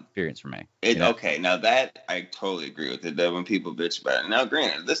 Takes away from the experience for me. Okay, now that I totally agree with it. That when people bitch about it, now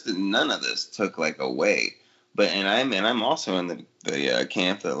granted, none of this took away, but I'm also in the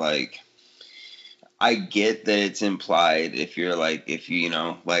camp that I get that it's implied if you're if you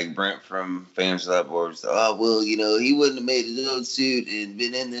like Brent from Fans Lab Wars, oh well he wouldn't have made his own suit and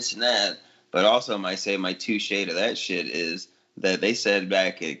been in this and that, but also my touche to that shit is that they said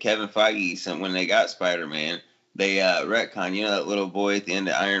back at Kevin Feige when they got Spider-Man. They retcon, that little boy at the end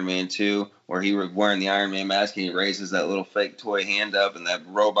of Iron Man 2, where he was wearing the Iron Man mask and he raises that little fake toy hand up, and that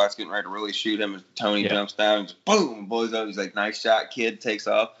robot's getting ready to really shoot him. And Tony jumps down and just boom, blows up. He's like, "Nice shot, kid." Takes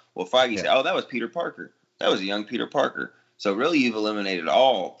off. Well, Feige said, "Oh, that was Peter Parker. That was a young Peter Parker." So really, you've eliminated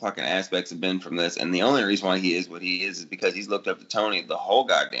all fucking aspects of Ben from this, and the only reason why he is what he is because he's looked up to Tony the whole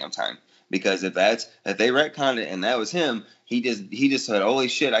goddamn time. Because if they retconned it and that was him, he just said, "Holy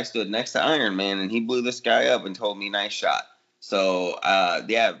shit! I stood next to Iron Man and he blew this guy up and told me nice shot." So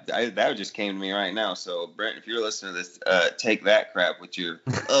that just came to me right now. So Brent, if you're listening to this, take that crap with your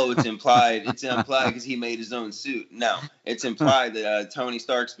it's implied. It's implied because he made his own suit. No, it's implied that Tony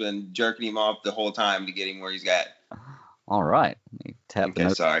Stark's been jerking him off the whole time to get him where he's at. All right.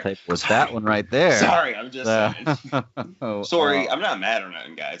 Sorry. Tape was that one right there. Sorry, I'm just saying. Sorry, I'm not mad or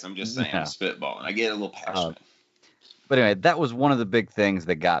nothing, guys. I'm just saying, I'm spitballing. I get a little passionate. But anyway, that was one of the big things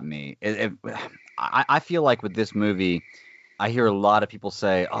that got me. I feel like with this movie, I hear a lot of people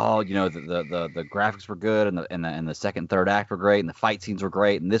say, "Oh, the graphics were good, and the second and third act were great, and the fight scenes were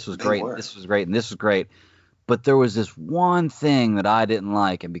great, and this was great, and this was great, and this was great." But there was this one thing that I didn't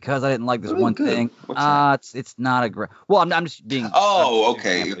like, and because I didn't like this thing, it's not a great. Well, I'm just being. Oh,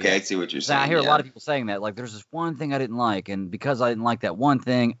 okay. I see what you're saying. I hear a lot of people saying that, like, there's this one thing I didn't like, and because I didn't like that one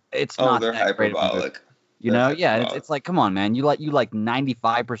thing, it's not. They're that hyperbolic. Great it's like, come on, man, you like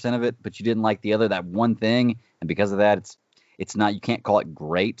 95% of it, but you didn't like that one thing, and because of that, it's not. You can't call it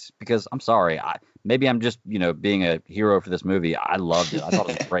great because I'm sorry, maybe I'm just being a hero for this movie. I loved it. I thought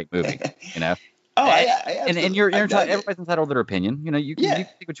it was a great movie. Oh, and you're entitled, everybody's entitled to their opinion. You can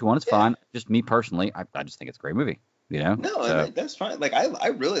think what you want. It's fine. Just me personally, I just think it's a great movie. No, that's fine. Like I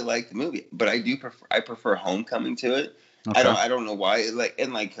really like the movie, but I prefer Homecoming to it. Okay. I don't know why.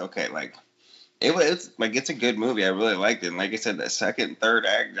 It's a good movie. I really liked it. And like I said, the second and third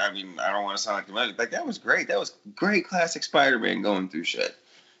act. I mean, I don't want to sound like the movie. Like that was great. That was great classic Spider-Man going through shit.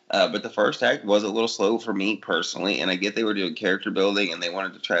 But the first act was a little slow for me personally, and I get they were doing character building and they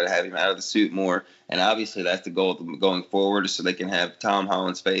wanted to try to have him out of the suit more. And obviously that's the goal going forward, so they can have Tom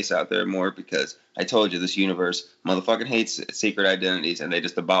Holland's face out there more. Because I told you this universe motherfucking hates secret identities, and they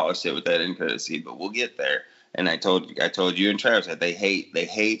just abolished it with that end credit scene. But we'll get there. And I told you and Travis that they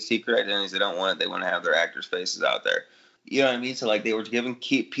hate secret identities. They don't want it. They want to have their actors' faces out there. You know what I mean? So they were giving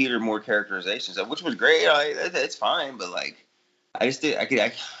Peter more characterizations, which was great. It's fine, but I just did.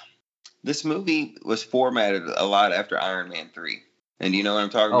 This movie was formatted a lot after Iron Man 3. And you know what I'm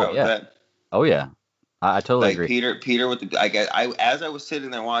talking about with that? Oh, yeah. I totally agree. Peter with the as I was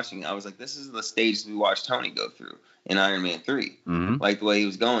sitting there watching, I was like, this is the stages we watched Tony go through in Iron Man 3. Mm-hmm. Like the way he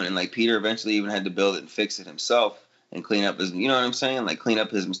was going. And Peter eventually even had to build it and fix it himself and clean up his, you know what I'm saying? Clean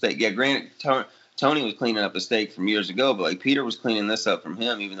up his mistake. Yeah, granted, Tony was cleaning up a mistake from years ago, but Peter was cleaning this up from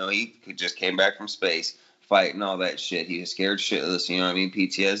him, even though he just came back from space. Fight and all that shit. He was scared shitless, you know what I mean?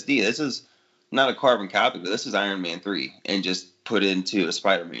 PTSD. This is not a carbon copy, but this is Iron Man 3 and just put into a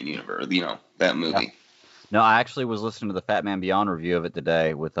Spider-Man universe, that movie. Yeah. No, I actually was listening to the Fat Man Beyond review of it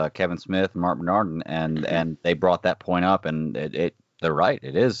today with Kevin Smith and Mark Bernardin, and they brought that point up, and it they're right.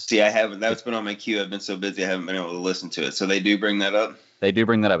 It is. See, I haven't. That's been on my queue. I've been so busy, I haven't been able to listen to it. So they do bring that up. They do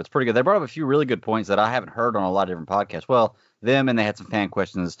bring that up. It's pretty good. They brought up a few really good points that I haven't heard on a lot of different podcasts. Well, them, and they had some fan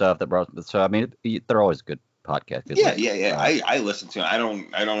questions and stuff that brought. So I mean, they're always good podcasts. Yeah. I listen to it. I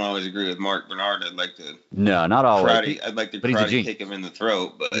don't always agree with Mark Bernard. I'd like to. No, not always. I'd like to karate kick him in the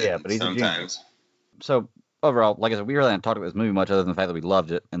throat, but he's sometimes. So overall, like I said, we really haven't talked about this movie much other than the fact that we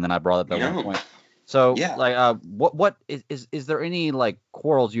loved it, and then I brought up that one point. So, what is there any like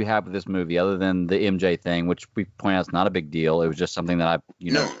quarrels you have with this movie other than the MJ thing, which we point out is not a big deal. It was just something that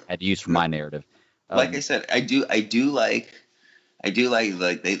I had used for my narrative. Like I said, I do like it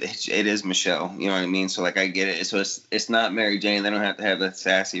is Michelle. You know what I mean? So like I get it. So it's not Mary Jane. They don't have to have that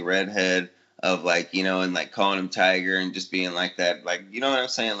sassy redhead of like, you know, and like calling him Tiger and just being like that. Like, you know what I'm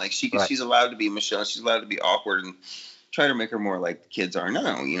saying? Like she's allowed to be Michelle. She's allowed to be awkward and try to make her more like the kids are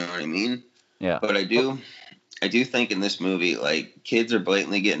now. You know what I mean? Yeah. But I do think in this movie, like, kids are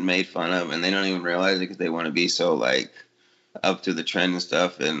blatantly getting made fun of, and they don't even realize it because they want to be so, like, up to the trend and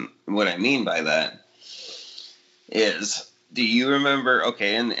stuff. And what I mean by that is, do you remember,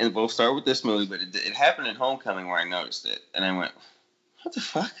 okay, and we'll start with this movie, but it happened in Homecoming where I noticed it, and I went, what the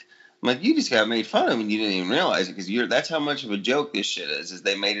fuck? I'm like, you just got made fun of, and you didn't even realize it, because that's how much of a joke this shit is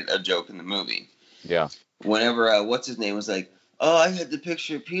they made it a joke in the movie. Yeah. Whenever, what's his name was like, oh, I had the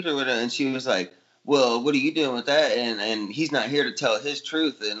picture of Peter with her, and she was like, well, what are you doing with that? And he's not here to tell his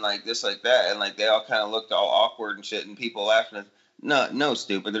truth, and like this, like that, and like they all kind of looked all awkward and shit, and people laughing. No,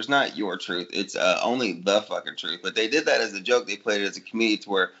 stupid. There's not your truth. It's only the fucking truth. But they did that as a joke. They played it as a comedy to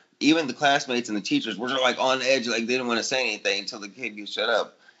where even the classmates and the teachers were like on edge, like they didn't want to say anything until the kid you shut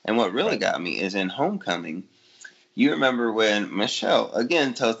up. And what really got me is in Homecoming. You remember when Michelle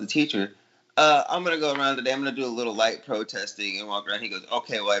again tells the teacher, I'm going to go around today. I'm going to do a little light protesting and walk around. He goes,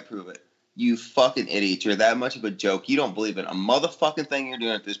 okay, well, I prove it. You fucking idiot. You're that much of a joke. You don't believe in a motherfucking thing you're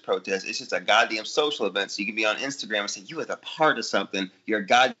doing at this protest. It's just a goddamn social event. So you can be on Instagram and say you was a part of something. You're a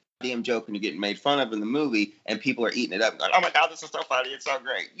goddamn joke and you're getting made fun of in the movie and people are eating it up. Going, oh, my God, this is so funny. It's so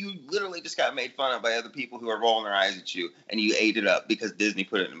great. You literally just got made fun of by other people who are rolling their eyes at you and you ate it up because Disney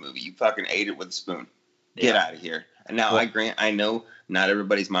put it in the movie. You fucking ate it with a spoon. Get out of here. And now I know not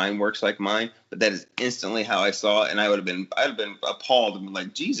everybody's mind works like mine, but that is instantly how I saw it, and I'd have been appalled and been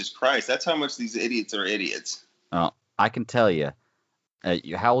like, Jesus Christ, that's how much these idiots are idiots. Oh, I can tell you.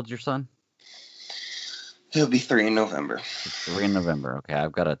 How old's your son? He'll be 3 in November. 3 in November. Okay,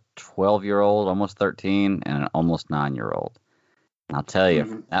 I've got a 12-year-old, almost 13, and an almost 9-year-old. And I'll tell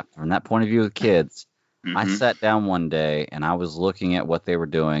you, from that point of view with kids, I sat down one day and I was looking at what they were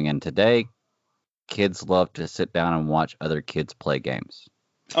doing, and today kids love to sit down and watch other kids play games.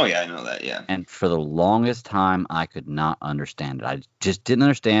 Oh, yeah, I know that, yeah. And for the longest time, I could not understand it. I just didn't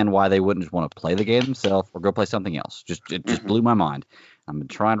understand why they wouldn't just want to play the game themselves or go play something else. It just blew my mind. I've been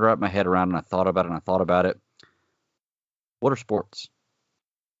trying to wrap my head around it, and I thought about it. What are sports?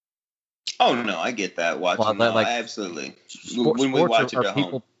 Oh, no, I get that. Watching, absolutely. When we watch it at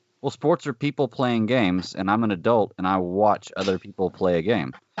home. Well, sports are people playing games, and I'm an adult, and I watch other people play a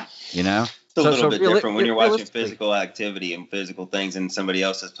game, you know? It's a little bit different when you're watching physical activity and physical things and somebody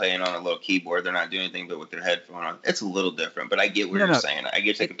else is playing on a little keyboard. They're not doing anything but with their headphone on. It's a little different, but I get what you're saying. I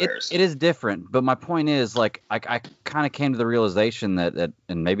get the comparison. It is different, but my point is, like, I kind of came to the realization that,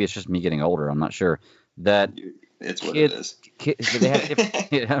 and maybe it's just me getting older, I'm not sure, that it's what it is. Kids, they have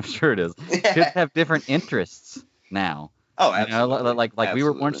different, I'm sure it is. Kids have different interests now. Oh, absolutely. You know, like we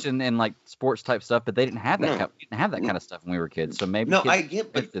were once in like sports type stuff, but they didn't have that. We didn't have that kind of stuff when we were kids. So maybe I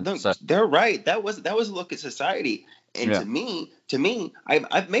get, but they're right. That was a look at society. And to me,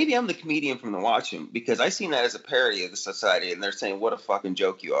 maybe I'm the comedian from the Watchmen because I seen that as a parody of the society, and they're saying what a fucking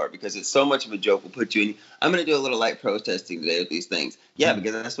joke you are because it's so much of a joke. Will put you in. I'm going to do a little light protesting today with these things. Yeah,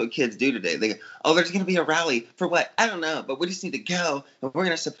 because that's what kids do today. They go, oh, there's going to be a rally for what? I don't know, but we just need to go, and we're going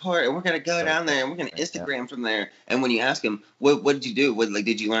to support, and we're going to go down there, and we're going to Instagram from there. And when you ask them, what did you do?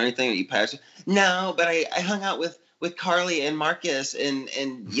 Did you learn anything? Are you passionate? No, but I hung out with Carly and Marcus and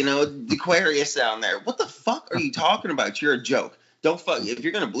you know the Aquarius down there. What the fuck are you talking about? You're a joke. Don't fuck. If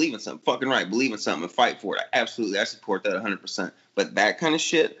you're gonna believe in something, fucking right, believe in something and fight for it. I support that 100%. But that kind of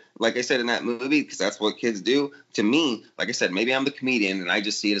shit, like I said in that movie, because that's what kids do. To me, like I said, maybe I'm the comedian and I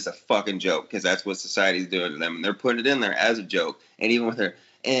just see it as a fucking joke because that's what society's doing to them, and they're putting it in there as a joke. And even with her,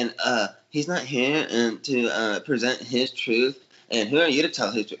 and he's not here to present his truth. And who are you to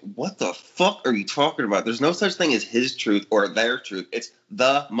tell his truth? What the fuck are you talking about? There's no such thing as his truth or their truth. It's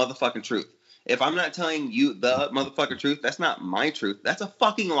the motherfucking truth. If I'm not telling you the motherfucking truth, that's not my truth. That's a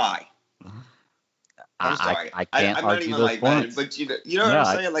fucking lie. I'm sorry. I can't I'm not argue even those like that, points. but you know what No,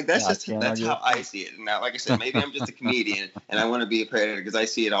 I'm saying? Like I can't that's argue those how I points. see it. Now, like I said, maybe I'm just a comedian and I want to be a predator because I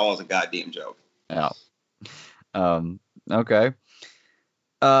see it all as a goddamn joke. Yeah. Um. Okay.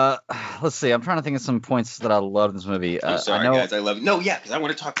 Let's see. I'm trying to think of some points that I love in this movie. I'm I sorry, know. guys. I love it. No, yeah, because I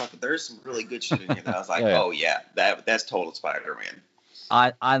want to talk about that. There's some really good shit in here that I was like, Yeah. oh yeah, that's total Spider-Man.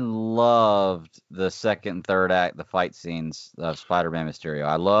 I loved the second and third act, the fight scenes of Spider-Man Mysterio.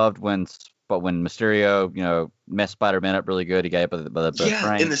 I loved when Mysterio, messed Spider-Man up really good. He got hit by the Yeah,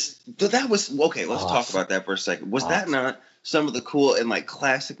 train. that was okay. Let's talk Awesome. about that for a second. Was that Awesome. not some of the cool and like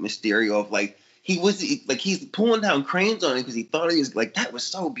classic Mysterio of like he's pulling down cranes on him because he thought he was like that was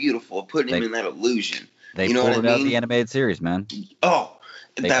so beautiful putting him They in that illusion. they You know what pulled I it out of the mean? animated series, man. Oh,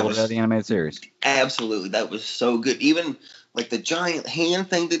 They that pulled it out of was the animated series. absolutely that was so good. Even like the giant hand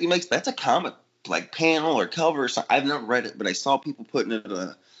thing that he makes, that's a comic like panel or cover or something. I've never read it, but I saw people putting it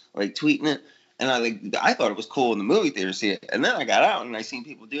like tweeting it. And I thought it was cool in the movie theater to see it. And then I got out and I seen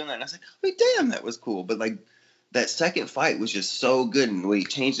people doing that. And I was like, wait, damn, that was cool. But like that second fight was just so good. And when he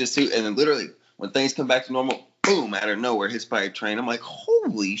changed his suit and then literally when things come back to normal, boom, out of nowhere, his by a train. I'm like,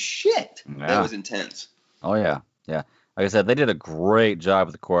 holy shit. Yeah. That was intense. Oh yeah. Yeah. Like I said, they did a great job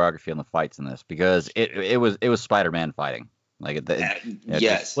with the choreography and the fights in this because it was Spider-Man fighting. Like Yes.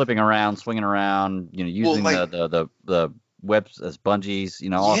 just flipping around, swinging around, using Well, like, the webs as bungees,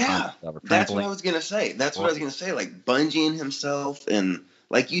 all kinds of stuff. that's what I Trampoline. was gonna say. That's what I was gonna say. Like bungeeing himself, and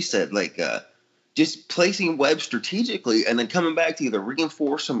like you said, like just placing webs strategically, and then coming back to either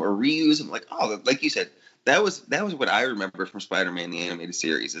reinforce them or reuse them. Like like you said, that was what I remember from Spider-Man the animated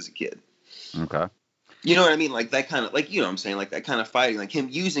series as a kid. Okay. You know what I mean? Like that kind of like what I'm saying, like that kind of fighting, like him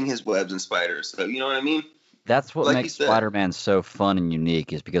using his webs and spiders. So you know what I mean? That's what Like you makes said, Spider-Man so fun and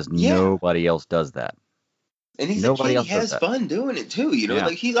unique is because yeah. nobody else does that. And he's a Nobody kid. He else does has that. fun doing it too. You know, Yeah.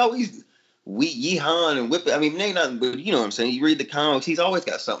 like he's always yeehawing and whipping. I mean, maybe not, but you know what I'm saying. You read the comics, he's always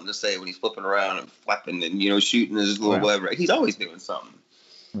got something to say when he's flipping around and flapping and shooting his little web. Right? He's always doing something.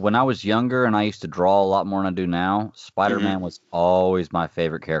 When I was younger and I used to draw a lot more than I do now, Spider-Man was always my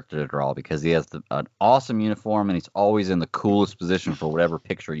favorite character to draw because he has an awesome uniform and he's always in the coolest position for whatever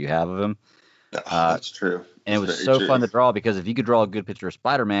picture you have of him. That's true. And it was so fun to draw because if you could draw a good picture of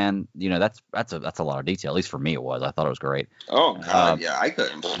Spider-Man, that's a lot of detail. At least for me, it was. I thought it was great. Oh God, yeah, I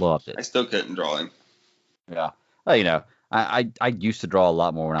couldn't. Loved it. I still couldn't draw him. Yeah. Well, I used to draw a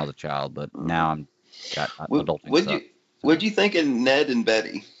lot more when I was a child, but now I'm got adulting. What'd you think of Ned and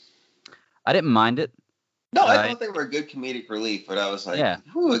Betty? I didn't mind it. No, I thought they were a good comedic relief, but I was like,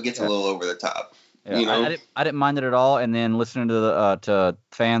 it gets a little over the top. Yeah, I didn't mind it at all. And then listening to to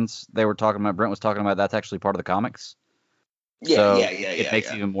fans, they were talking about, Brent was talking about that's actually part of the comics. Yeah, It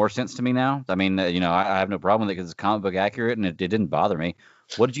makes even more sense to me now. I mean, I have no problem with it because it's comic book accurate and it didn't bother me.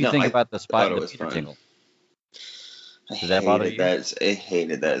 What did you think about the Peter Tingle? I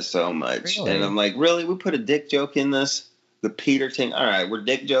hated that so much. Really? And I'm like, really? We put a dick joke in this? The Peter Tingle? All right, we're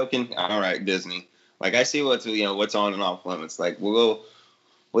dick joking. All right, Disney. Like, I see what's on and off limits. Like,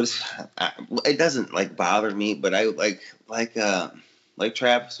 it doesn't like bother me, but I like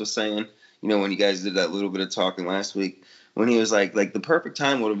Travis was saying, when you guys did that little bit of talking last week, when he was like the perfect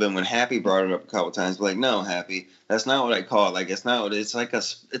time would have been when Happy brought it up a couple times. But like, no, Happy, that's not what I call it. Like, it's not what it's like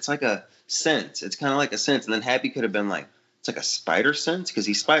a sense. It's kind of like a sense. And then Happy could have been like, it's like a spider sense because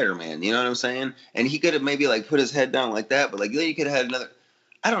he's Spider-Man. You know what I'm saying? And he could have maybe like put his head down like that. But like, then you could have had another.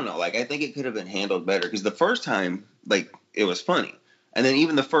 I don't know. Like, I think it could have been handled better because the first time, like, it was funny. And then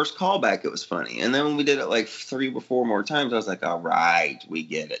even the first callback, it was funny. And then when we did it like 3 or 4 more times, I was like, all right, we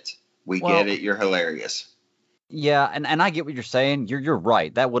get it. We get it. You're hilarious. Yeah, and I get what you're saying. You're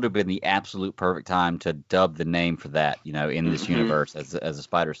right. That would have been the absolute perfect time to dub the name for that, in this universe as a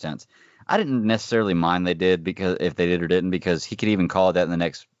spider sense. I didn't necessarily mind they did because if they did or didn't because he could even call it that in the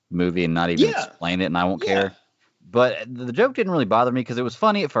next movie and not even explain it, and I won't care. But the joke didn't really bother me because it was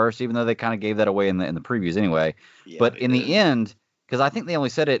funny at first, even though they kind of gave that away in the previews anyway. Yeah, but in the end, because I think they only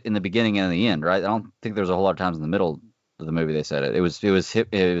said it in the beginning and in the end, right? I don't think there was a whole lot of times in the middle of the movie they said it. It was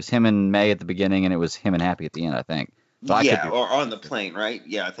him and May at the beginning, and it was him and Happy at the end, I think. So or on the plane, right?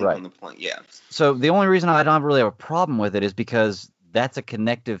 Yeah, I think on the plane. Yeah. So the only reason I don't really have a problem with it is because that's a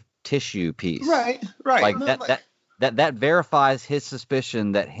connective tissue piece. Right. Like that verifies his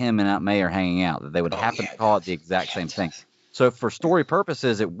suspicion that him and Aunt May are hanging out, that they would happen to call it the exact same thing. So for story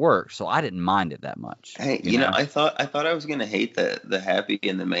purposes, it works. So I didn't mind it that much. Hey, I thought I was gonna hate the Happy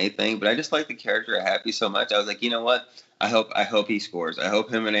and the May thing, but I just like the character of Happy so much. I was like, you know what? I hope he scores. I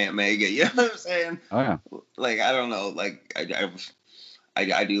hope him and Aunt May get. You know what I'm saying? Oh yeah. Like I don't know. Like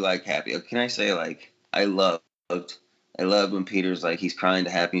I do like Happy. Can I say like I loved I love when Peter's like, he's crying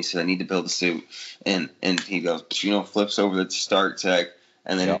to Happy. He says, I need to build a suit. And he goes, flips over the start tech.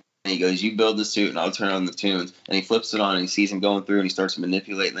 And then he goes, you build the suit and I'll turn on the tunes. And he flips it on and he sees him going through and he starts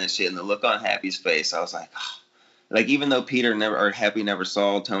manipulating that shit. And the look on Happy's face, I was like, oh. Like, even though Happy never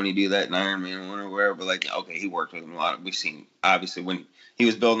saw Tony do that in Iron Man 1 or wherever, but like, okay, he worked with him a lot. We've seen, obviously, when he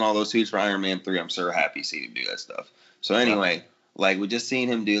was building all those suits for Iron Man 3, I'm sure Happy seen him do that stuff. So anyway, like, we just seen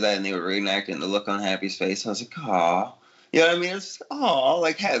him do that and they were reenacting the look on Happy's face. I was like, aw. You know what I mean? It's, aw,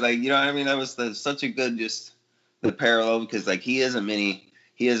 like, you know what I mean? That was such a good, just, the parallel, because, like, he is a mini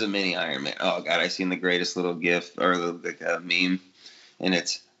Iron Man. Oh, God, I seen the greatest little gif, or the meme, and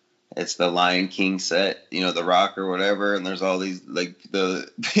it's the Lion King set, the Rock or whatever, and there's all these, like,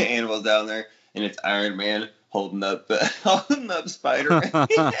 the animals down there, and it's Iron Man holding up Spider-Man.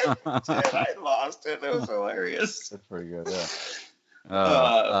 I lost it. It was hilarious. That's pretty good,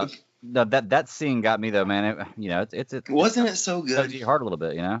 yeah. No, that scene got me, though, man. It wasn't it so good? Touches your heart a little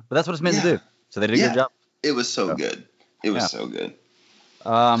bit, But that's what it's meant to do. So they did a good job. It was so good. It was so good.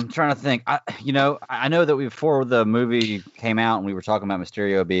 I'm trying to think. I know that before the movie came out and we were talking about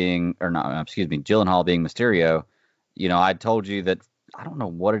Gyllenhaal being Mysterio. I told you that I don't know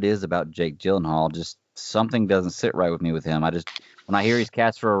what it is about Jake Gyllenhaal. Just something doesn't sit right with me with him. When I hear he's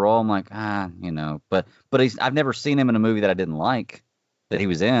cast for a role, I'm like, But I've never seen him in a movie that I didn't like that he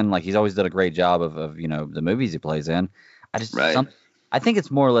was in. Like, he's always done a great job of the movies he plays in. I think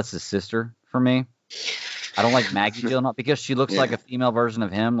it's more or less his sister for me. I don't like Maggie Gyllenhaal because she looks like a female version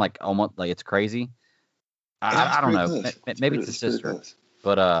of him, like almost like it's crazy. I don't know. Maybe it's his sister,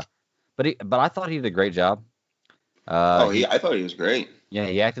 but I thought he did a great job. I thought he was great. Yeah,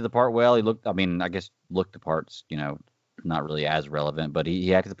 he acted the part well. He looked. I mean, I guess looked the parts. Not really as relevant, but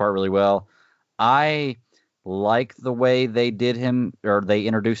he acted the part really well. I like the way they did him, or they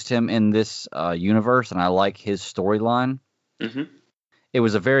introduced him in this universe, and I like his storyline. Mm-hmm. It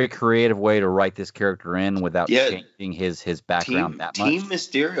was a very creative way to write this character in without changing his background that much. Team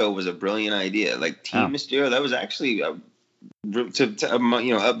Mysterio was a brilliant idea. Like, Mysterio, that was actually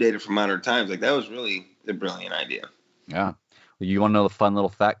updated for modern times. Like, that was really a brilliant idea. Yeah. You want to know the fun little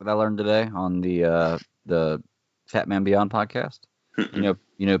fact that I learned today on the Fat Man Beyond podcast? You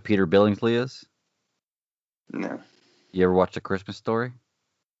know Peter Billingsley is? No. You ever watched A Christmas Story?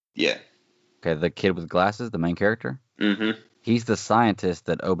 Yeah. Okay, the kid with glasses, the main character? Mm-hmm. He's the scientist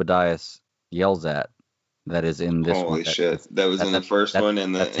that Obadiah yells at. That is in this one. Holy shit! That was in the first one,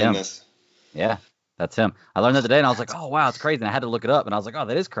 in this. Yeah, that's him. I learned that today, and I was like, "Oh wow, it's crazy!" And I had to look it up, and I was like, "Oh,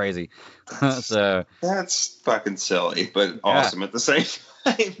 that is crazy." So that's fucking silly, but awesome at the same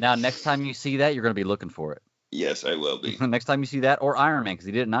time. Now, next time you see that, you're going to be looking for it. Yes, I will be. Next time you see that, or Iron Man, because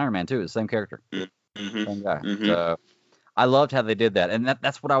he did it in Iron Man too. It's the same character, same guy. Mm-hmm. So I loved how they did that, and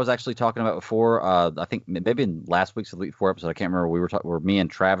that's what I was actually talking about before. I think maybe in last week's Elite Four episode, I can't remember. We were where me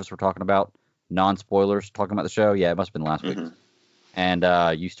and Travis were talking about non-spoilers, talking about the show. Yeah, it must have been last week. And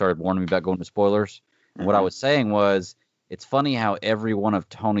you started warning me about going to spoilers. And what I was saying was, it's funny how every one of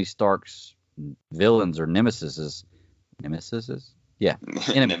Tony Stark's villains or nemesises, yeah,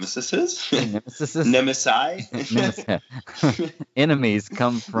 enemies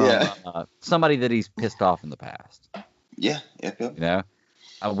come from somebody that he's pissed off in the past. Yeah.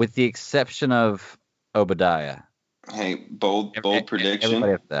 With the exception of Obadiah. Hey, bold prediction.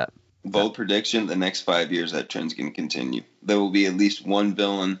 Everybody after that. Bold prediction: the next 5 years, that trend's going to continue. There will be at least one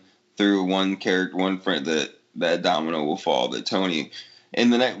villain through one character, one friend that domino will fall. That Tony,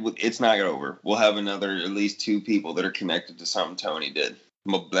 and the next, it's not over. We'll have at least two people that are connected to something Tony did.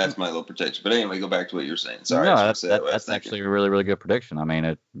 Well, that's my little prediction. But anyway, go back to what you were saying. Sorry, no, that's actually a really, really good prediction. I mean,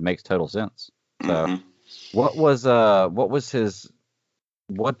 it makes total sense. So, what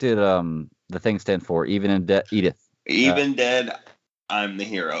did the thing stand for? Even in Edith. Even dead, I'm the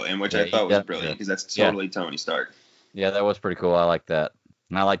hero, and which I thought was brilliant because that's totally Tony Stark. Yeah, that was pretty cool. I like that,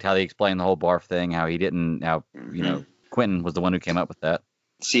 and I liked how they explained the whole barf thing. How he didn't. How Quentin was the one who came up with that.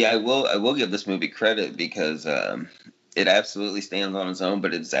 See, I will give this movie credit because it absolutely stands on its own,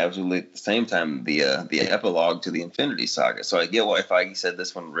 but it's absolutely at the same time the epilogue to the Infinity Saga. So I get why Feige said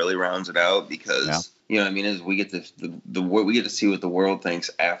this one really rounds it out because as we get we get to see what the world thinks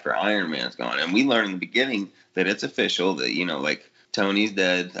after Iron Man's gone, and we learn in the beginning that it's official that like Tony's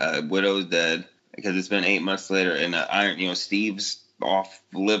dead, Widow's dead because it's been 8 months later, and Steve's off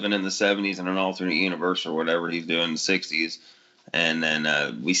living in the 70s in an alternate universe or whatever he's doing in the 60s. And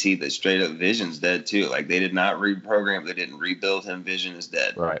then we see that straight up Vision's dead too. Like they did not reprogram, they didn't rebuild him. Vision is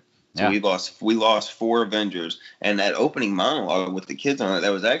dead. Right. So we lost 4 Avengers, and that opening monologue with the kids on it,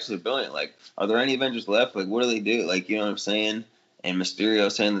 that was actually brilliant. Like, are there any Avengers left? Like, what do they do? Like, you know what I'm saying? and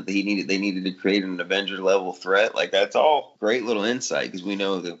Mysterio saying that they needed to create an Avenger level threat. Like, that's all great little insight, because we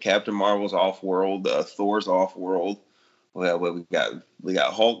know that Captain Marvel's off world, Thor's off world. Well, we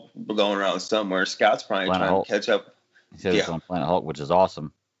got Hulk going around somewhere. Scott's probably Planet trying Hulk. to catch up. He said it's on Planet Hulk, which is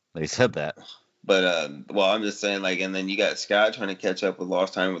awesome. They said that. But well, I'm just saying, like, and then you got Scott trying to catch up with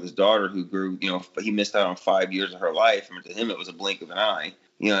lost time with his daughter, who grew. He missed out on 5 years of her life. I mean, to him, it was a blink of an eye.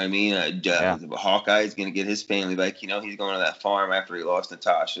 You know what I mean? Hawkeye's gonna get his family back. He's going to that farm after he lost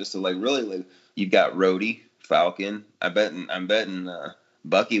Natasha. So, like, really, like, you've got Rhodey, Falcon. I'm betting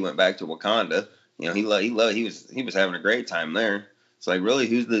Bucky went back to Wakanda. He was having a great time there. So, like, really,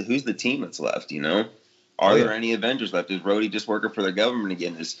 who's the team that's left? Are there any Avengers left? Is Rhodey just working for the government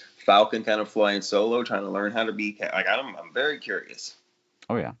again? Is Falcon kind of flying solo, trying to learn how to be like? I'm very curious.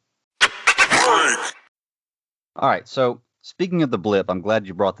 Oh yeah. All right. So speaking of the blip, I'm glad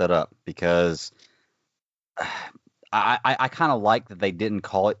you brought that up, because I kind of like that they didn't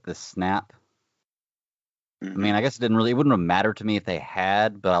call it the snap. Mm-hmm. I mean, I guess it wouldn't have mattered to me if they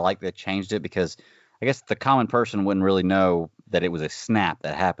had, but I like they changed it, because I guess the common person wouldn't really know that it was a snap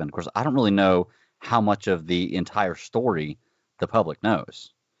that happened. Of course, I don't really know how much of the entire story the public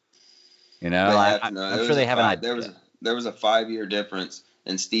knows. I'm sure they have an idea. There was a 5-year difference,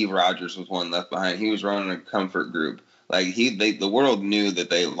 and Steve Rogers was one left behind. He was running a comfort group. Like, the world knew that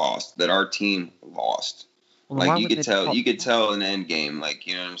they lost, that our team lost. Well, like, you could tell in Endgame. Like,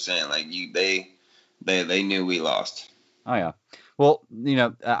 you know what I'm saying? Like, they knew we lost. Oh yeah. Well,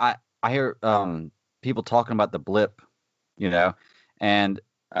 I hear people talking about the blip, and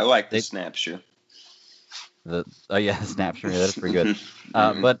I like the snap shoe. The snap show, that's pretty good.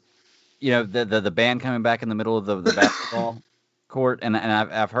 But the band coming back in the middle of the basketball court, and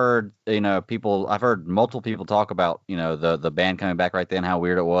I've heard I've heard multiple people talk about the band coming back right then, how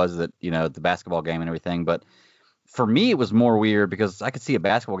weird it was that the basketball game and everything. But for me, it was more weird because I could see a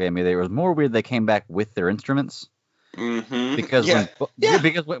basketball game. It was more weird they came back with their instruments. Mm-hmm. Because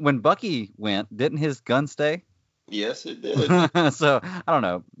when Bucky went, didn't his gun stay? Yes, it did. So I don't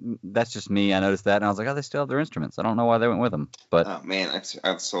know. That's just me. I noticed that, and I was like, "Oh, they still have their instruments." I don't know why they went with them. But oh man,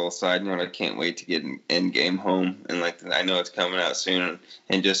 that's so side note. I can't wait to get an Endgame home, and like I know it's coming out soon,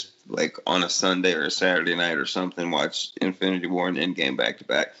 and just like on a Sunday or a Saturday night or something, watch Infinity War and Endgame back to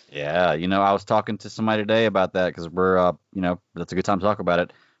back. Yeah, I was talking to somebody today about that, because we're that's a good time to talk about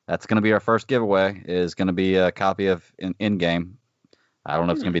it. That's going to be our first giveaway. Is going to be a copy of Endgame. I don't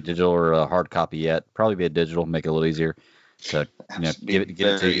know if it's going to be digital or a hard copy yet. Probably be a digital, make it a little easier to give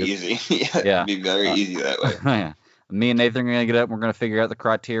it to you. Easy. Yeah, it'd be very easy that way. Yeah. Me and Nathan are going to get up. We're going to figure out the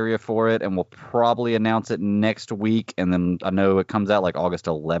criteria for it, and we'll probably announce it next week. And then I know it comes out like August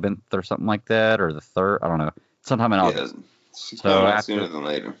 11th or something like that, or the 3rd. I don't know. Sometime in August. So sooner than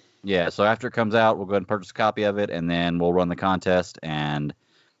later. Yeah, so after it comes out, we'll go ahead and purchase a copy of it, and then we'll run the contest, and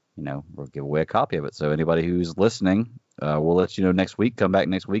we'll give away a copy of it. So anybody who's listening, we'll let you know next week. Come back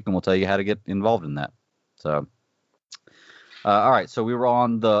next week, and we'll tell you how to get involved in that. So, all right. So we were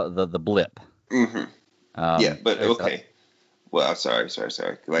on the blip. Mm-hmm. Yeah, but okay. Well, sorry.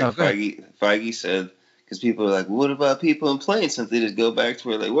 Like Feige said, because people are like, well, what about people in planes, since they just go back to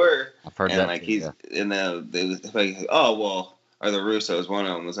where they were? I've heard and that. Like too, and then they was like, oh well, or the Russos, one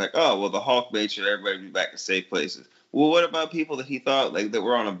of them was like, oh well, the Hulk made sure everybody be back in safe places. Well, what about people that he thought like that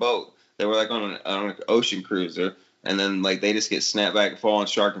were on a boat? They were like on an ocean cruiser, and then like they just get snapped back and fall in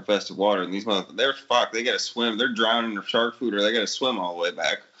shark infested water, and these motherfuckers, they're fucked. They gotta swim. They're drowning in their shark food, or they gotta swim all the way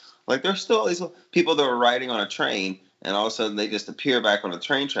back. Like there's still all these people that were riding on a train, and all of a sudden they just appear back on the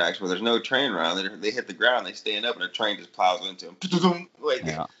train tracks where there's no train around. They hit the ground, they stand up, and a train just plows into them. Like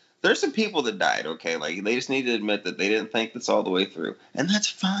there's some people that died. Okay, like they just need to admit that they didn't think this all the way through, and that's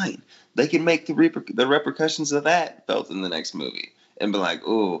fine. They can make the repercussions of that felt in the next movie, and be like,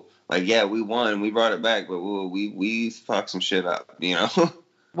 ooh. Like, yeah, we won, we brought it back, but we fucked some shit up,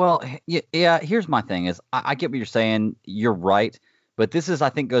 Well, yeah. Here's my thing: is I get what you're saying. You're right, but this is,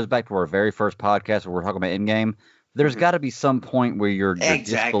 I think, goes back to our very first podcast where we're talking about Endgame. There's got to be some point where you're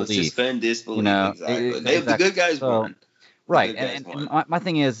exactly disbelief. Suspend disbelief. Exactly. The good guys won. Right, and my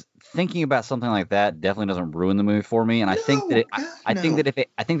thing is, thinking about something like that definitely doesn't ruin the movie for me. And I think that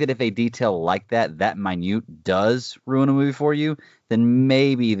if a detail like that minute does ruin a movie for you, then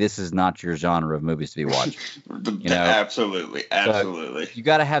maybe this is not your genre of movies to be watching. Absolutely. So you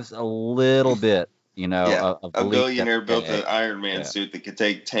got to have a little bit, of a billionaire built an Iron Man suit that could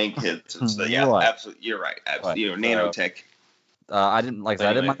take tank hits and stuff. Yeah, right. Absolutely. You're right. Absolutely. Right. Nanotech. I didn't like that.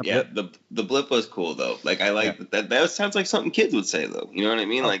 I didn't mind the blip. The blip was cool though. Like I like that. That sounds like something kids would say though. You know what I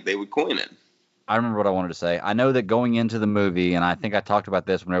mean? Like they would coin it. I remember what I wanted to say. I know that going into the movie, and I think I talked about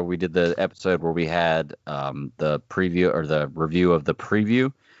this whenever we did the episode where we had the preview or the review of the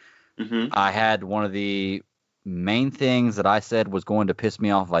preview. Mm-hmm. I had one of the main things that I said was going to piss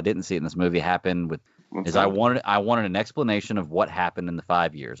me off if I didn't see it in this movie happen with What's is I that? wanted an explanation of what happened in the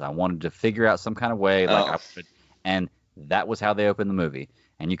 5 years. I wanted to figure out some kind of way, like Oh. and that was how they opened the movie.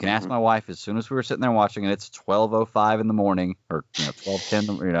 And you can ask Mm-hmm. my wife as soon as we were sitting there watching it. It's 12:05 in the morning, or 12:10,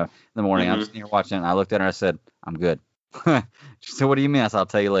 in the morning. I'm Mm-hmm. sitting here watching it, and I looked at her and I said, "I'm good." She said, "What do you mean?" I said, "I'll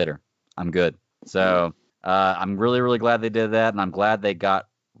tell you later. I'm good." So I'm really, really glad they did that, and I'm glad they got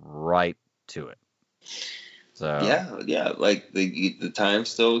right to it. So Yeah. Like the time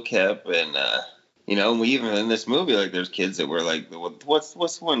still kept, and we even in this movie, like there's kids that were like, what's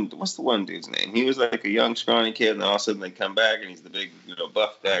the one dude's name? He was like a young scrawny kid, and then all of a sudden they come back, and he's the big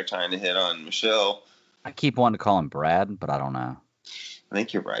buff guy trying to hit on Michelle. I keep wanting to call him Brad, but I don't know. I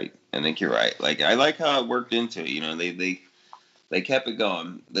think you're right. Like I like how it worked into it. They kept it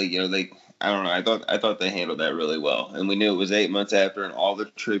going. They I don't know. I thought they handled that really well, and we knew it was 8 months after, and all the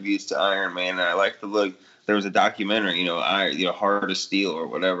tributes to Iron Man. And I like the look. There was a documentary, Heart of Steel or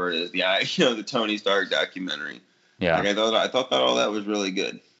whatever it is. The Tony Stark documentary. Yeah. Like I thought that all that was really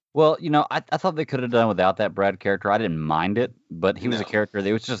good. Well, I thought they could have done without that Brad character. I didn't mind it, but he was a No, character.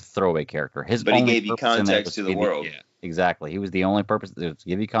 It was just a throwaway character. His but he only gave you purpose in that context was to to the be world. yeah, exactly. He was the only purpose was to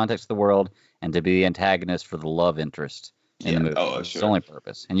give you context to the world and to be the antagonist for the love interest in the movie. Oh, It was his sure. only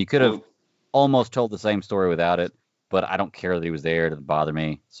purpose. And you could have Well, almost told the same story without it, but I don't care that he was there. It didn't bother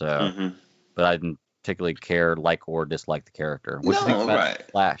me. So, mm-hmm. but I didn't particularly care, like or dislike the character. What do you think No, about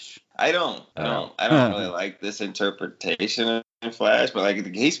right. Flash? I don't really like this interpretation of Flash, but like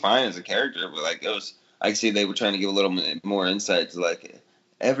he's fine as a character. But like it was, I see they were trying to give a little bit more insight to like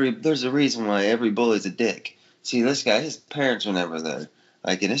there's a reason why every bully's a dick. See, this guy, his parents were never there.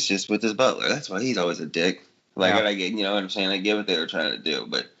 Like, and it's just with his butler. That's why he's always a dick. Like, Yeah. and I get, you know what I'm saying? I get what they were trying to do,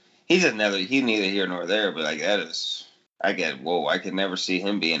 but he's neither here nor there. But like that is, I get. Whoa, I could never see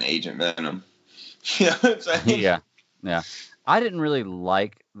him being Agent Venom. You know what I'm saying? Yeah. I didn't really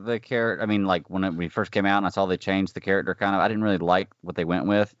like the character. I mean, like when we first came out and I saw they changed the character kind of, I didn't really like what they went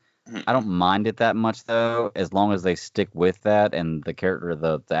with. I don't mind it that much though, as long as they stick with that and the character,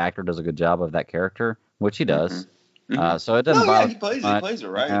 the actor does a good job of that character, which he does. So it doesn't bother he plays me much. it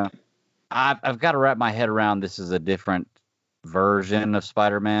right. I've got to wrap my head around this is a different version of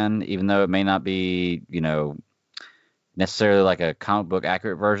Spider-Man, even though it may not be, necessarily like a comic book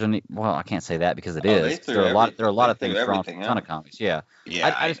accurate version. Well, I can't say that because it is. There are a lot of things from a ton of comics. Yeah.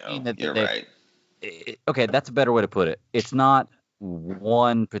 I just mean that you're right. Okay, that's a better way to put it. It's not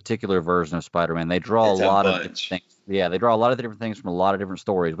one particular version of Spider-Man. They draw It's a lot a of different bunch. things. Yeah, they draw a lot of different things from a lot of different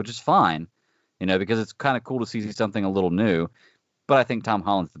stories, which is fine, because it's kind of cool to see something a little new. But I think Tom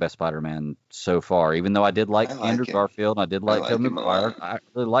Holland's the best Spider-Man so far, even though I did like Andrew Garfield and I did like Tobey Maguire. I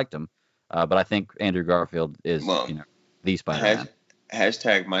really liked him. But I think Andrew Garfield is, the Spider-Man.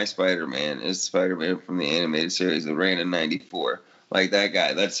 Hashtag my Spider-Man is Spider-Man from the animated series that ran in '94. Like that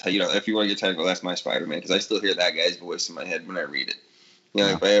guy. That's how, if you want to get technical, that's my Spider-Man because I still hear that guy's voice in my head when I read it.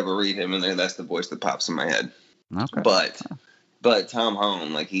 If I ever read him in there, that's the voice that pops in my head. Okay. But Tom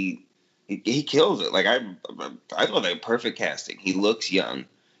Holland, like he kills it. Like I thought that perfect casting. He looks young.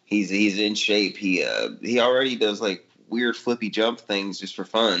 He's in shape. He already does like weird flippy jump things just for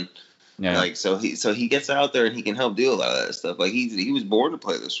fun. Yeah. Like so he gets out there and he can help do a lot of that stuff. Like he was born to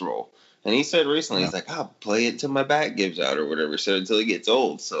play this role. And he said recently, he's like, I'll play it until my back gives out or whatever. So until he gets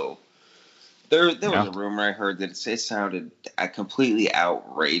old. So there was a rumor I heard that it sounded completely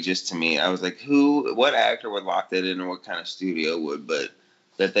outrageous to me. I was like, what actor would lock that in or what kind of studio would? But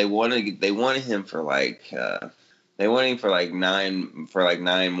that they wanted him for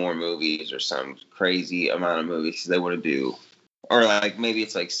nine more movies or some crazy amount of movies they want to do. Or like maybe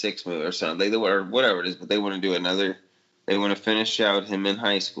it's like 6 movies or something. Or whatever it is, but they want to do another. They want to finish out him in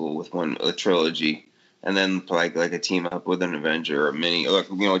high school with a trilogy, and then like a team up with an Avenger or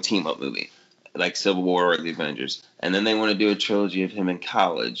a team up movie like Civil War or the Avengers, and then they want to do a trilogy of him in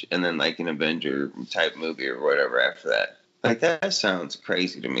college, and then like an Avenger type movie or whatever after that. Like that sounds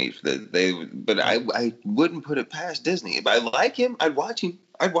crazy to me. But I wouldn't put it past Disney. If I like him, I'd watch him.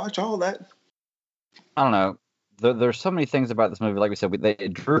 I'd watch all that. I don't know. There's so many things about this movie. Like we said, they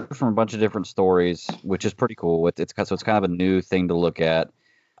drew from a bunch of different stories, which is pretty cool. It's kind of a new thing to look at.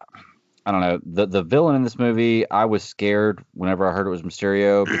 I don't know. The villain in this movie, I was scared whenever I heard it was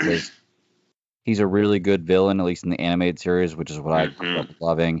Mysterio because he's a really good villain, at least in the animated series, which is what I grew up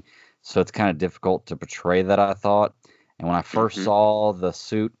loving. So it's kind of difficult to portray that, I thought. And when I first saw the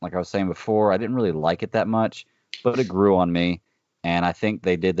suit, like I was saying before, I didn't really like it that much, but it grew on me. And I think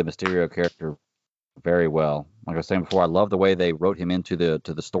they did the Mysterio character very well. Like I was saying before, I love the way they wrote him into the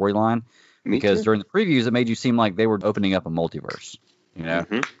storyline Me because too. during the previews it made you seem like they were opening up a multiverse. You know,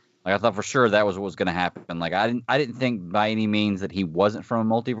 Hmm. like I thought for sure that was what was going to happen. Like I didn't think by any means that he wasn't from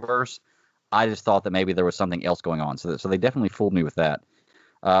a multiverse. I just thought that maybe there was something else going on. So they definitely fooled me with that.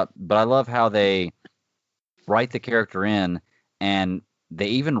 But I love how they write the character in, and they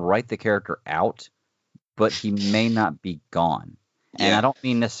even write the character out, but he may not be gone. And I Yeah. don't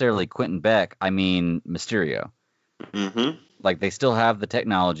mean necessarily Quentin Beck. I mean Mysterio. Hmm. Like they still have the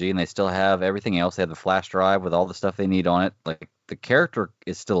technology and they still have everything else. They have the flash drive with all the stuff they need on it. Like the character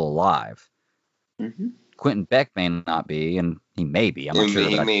is still alive. Hmm. Quentin Beck may not be, and he may be. I'm not sure,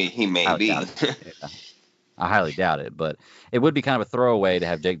 but He may highly doubt be. it. Yeah, I highly doubt it. But it would be kind of a throwaway to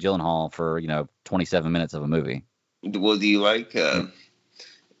have Jake Gyllenhaal for 27 minutes of a movie. Well, do you like?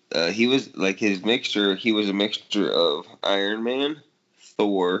 He was like his mixture. He was a mixture of Iron Man,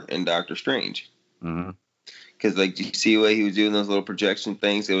 Thor, and Doctor Strange. Mm-hmm. Because like, you see the way he was doing those little projection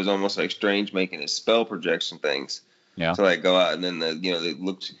things? It was almost like Strange making his spell projection things Yeah. to like go out, and then they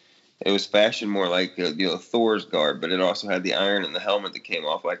looked. It was fashioned more like Thor's garb, but it also had the iron and the helmet that came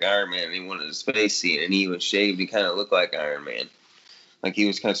off like Iron Man, and he wanted his face seen, and he even shaved. He kind of looked like Iron Man, like he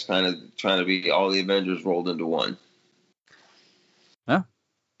was kind of trying to be all the Avengers rolled into one. Yeah.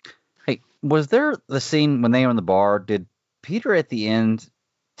 Hey, was there the scene when they were in the bar? Did Peter at the end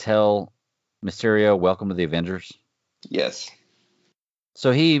tell Mysterio, "Welcome to the Avengers"? Yes.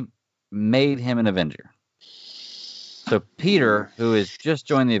 So he made him an Avenger. So Peter, who has just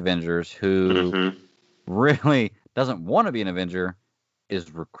joined the Avengers, who Mm-hmm. really doesn't want to be an Avenger, is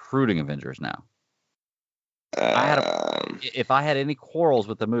recruiting Avengers now. If I had any quarrels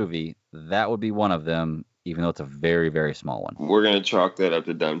with the movie, that would be one of them, even though it's a very, very small one. We're gonna chalk that up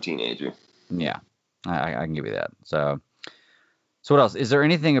to dumb teenager. Yeah, I can give you that. So what else? Is there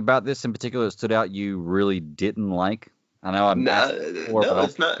anything about this in particular that stood out you really didn't like? I know I'm No, asking before, but I no, don't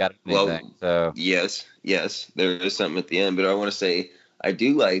it's think you not. got Well, anything. So yes, there is something at the end, but I want to say I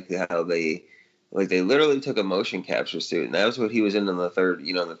do like how they literally took a motion capture suit, and that was what he was in the third,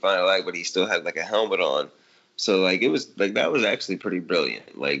 in the final act, but he still had like a helmet on. So like it was like that was actually pretty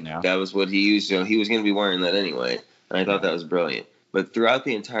brilliant. Like yeah, that was what he used. He was going to be wearing that anyway, and I thought yeah. that was brilliant. But throughout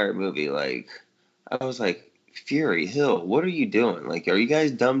the entire movie, like I was like, Fury Hill, what are you doing? Like, are you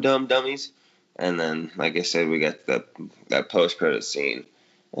guys dumb dummies? And then, like I said, we got that post credit scene,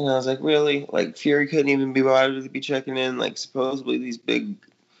 and I was like, really? Like Fury couldn't even be bothered to be checking in. Like supposedly these big,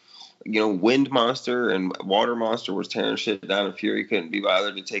 wind monster and water monster was tearing shit down, and Fury couldn't be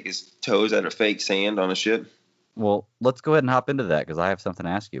bothered to take his toes out of fake sand on a ship. Well, let's go ahead and hop into that because I have something to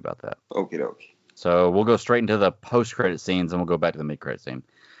ask you about that. Okie dokie. So we'll go straight into the post-credit scenes, and we'll go back to the mid-credit scene.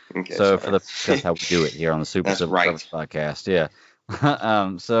 Okay, So sorry. that's how we do it here on the Super That's Civil Service right. podcast. Yeah.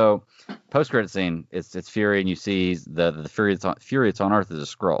 So post-credit scene, it's Fury, and you see the Fury that's on Earth is a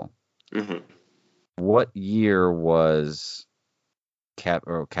scroll. Hmm. What year was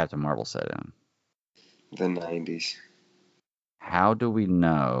Captain Marvel set in? The 90s. How do we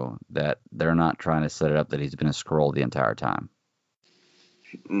know that they're not trying to set it up that he's been a scroll the entire time?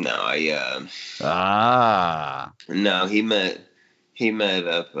 No, Ah, no, he met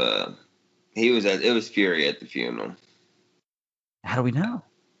up. It was Fury at the funeral. how do we know?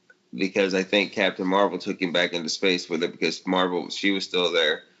 Because I think Captain Marvel took him back into space with her because Marvel, she was still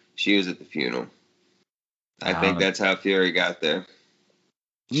there. She was at the funeral. I I don't think know. that's how Fury got there.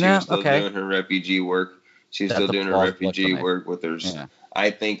 She No, was still okay. doing her refugee work. She was still That's a doing her plausible refugee explanation. work with her. Yeah.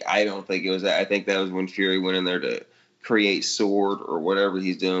 I don't think it was that. I think that was when Fury went in there to create Sword or whatever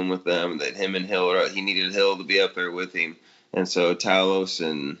he's doing with them. That him and Hill, he needed Hill to be up there with him, and so Talos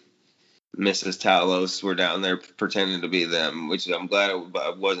and Mrs. Talos were down there pretending to be them, which I'm glad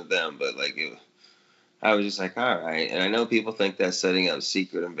it wasn't them, but like I was just like, all right. And I know people think that's setting up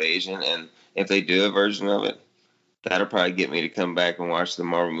Secret Invasion, and if they do a version of it, that'll probably get me to come back and watch the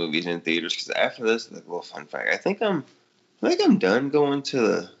Marvel movies in theaters. Because after this, like, little fun fact, I think I'm done going to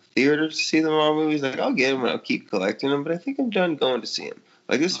the theater to see the Marvel movies. Like, I'll get them and I'll keep collecting them, but I think I'm done going to see them.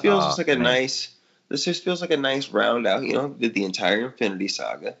 Like, Oh man. this just feels like a nice round out. Did the entire Infinity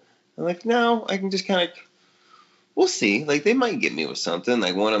Saga. I'm like, now I can just kind of, we'll see. Like, they might get me with something.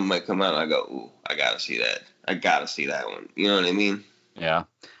 Like, one of them might come out and I go, ooh, I gotta see that. I gotta see that one. You know what I mean? Yeah.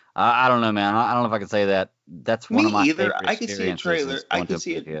 I don't know, man. I don't know if I can say that. That's Me one of my either. favorite I could see a experiences trailer. is I going to could a see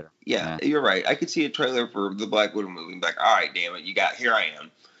movie it. theater. Yeah, Yeah. you're right. I could see a trailer for the Black Widow movie and be like, all right, damn it, here I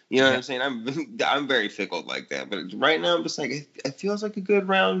am. You know what Yeah. I'm saying? I'm very fickle like that. But right now, I'm just like, it feels like a good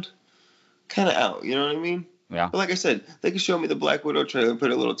round kind of out. You know what I mean? Yeah. But like I said, they could show me the Black Widow trailer,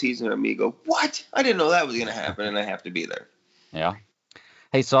 put a little teaser on me, go, what? I didn't know that was gonna happen, and I have to be there. Yeah.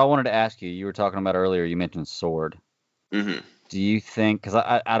 Hey, so I wanted to ask you. You were talking about earlier. You mentioned Sword. Hmm. Do you think? Because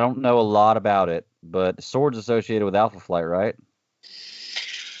I don't know a lot about it, but Sword's associated with Alpha Flight, right?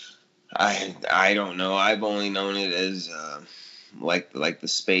 I don't know. I've only known it as like the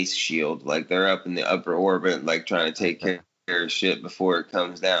space shield. Like they're up in the upper orbit, like trying to take Okay. care of shit before it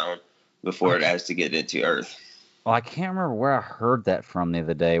comes down, before it Okay. has to get into Earth. Well, I can't remember where I heard that from the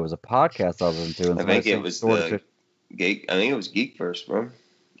other day. It was a podcast I was listening to, and I somebody think was it saying was Sword the Geek. I think it was Geek First, bro.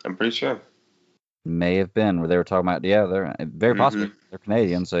 I'm pretty sure. may have been where they were talking about. Yeah, they're very Hmm. possibly they're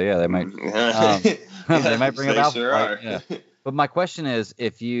Canadian, so yeah, they might. Um, they Yeah, might bring up they Alpha sure Flight. are. Yeah. But my question is,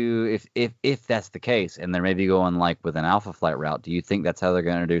 if that's the case, and they're maybe going like with an Alpha Flight route, do you think that's how they're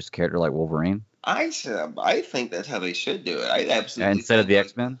going to introduce a character like Wolverine I think that's how they should do it. I absolutely instead of think the like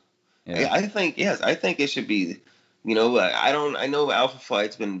X-Men? Yeah. I think yes, I think it should be. I don't. I know Alpha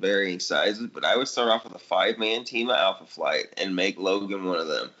Flight's been varying sizes, but I would start off with a 5-man team of Alpha Flight and make Logan one of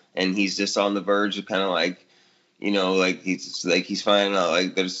them, and he's just on the verge of kind of like, he's finding out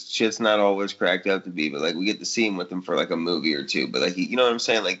like there's shit's not always cracked up to be, but like we get to see him with him for like a movie or two, but like you know what I'm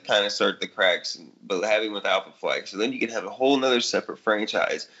saying, like kind of start the cracks, but having with Alpha Flight, so then you could have a whole nother separate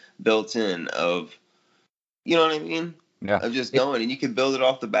franchise built in of, you know what I mean? Yeah. Of just going, and you can build it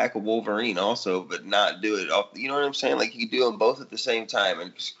off the back of Wolverine also, but not do it off. You know what I'm saying? Like you could do them both at the same time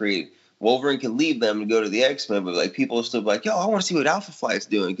and just create. Wolverine can leave them and go to the X-Men, but like people will still be like, "Yo, I want to see what Alpha Flight's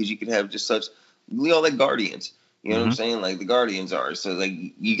doing," because you could have just such, like Guardians. You know what I'm Hmm. saying? Like the Guardians are. So like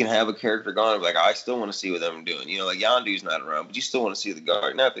you can have a character gone, and be like I still want to see what them doing. Like Yondu's not around, but you still want to see the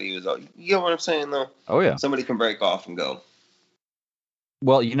Guard. Not that he was. You know what I'm saying though? Oh yeah. Somebody can break off and go.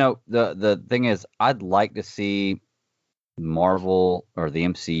 Well, the thing is, I'd like to see Marvel or the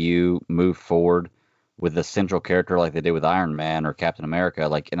MCU move forward with a central character like they did with Iron Man or Captain America.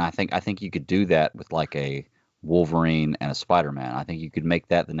 Like, and I think you could do that with like a Wolverine and a Spider-Man. I think you could make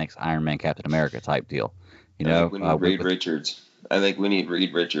that the next Iron Man Captain America type deal. I think we need With, Reed Richards. I think we need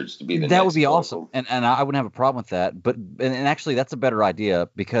Reed Richards to be the that would next be awesome, local. and I wouldn't have a problem with that. But and actually, that's a better idea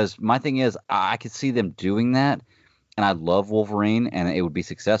because my thing is, I could see them doing that, and I love Wolverine, and it would be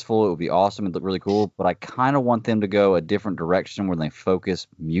successful. It would be awesome. It'd look really cool. But I kind of want them to go a different direction where they focus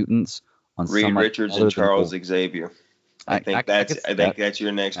mutants on Reed somebody Richards and other than Charles Wolverine. Xavier. I could see I think that. that's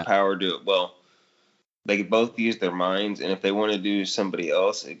your next Yeah. power do it. Well, they could both use their minds, and if they want to do somebody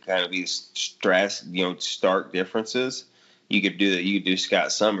else, it kind of be stress, stark differences. You could do that. You could do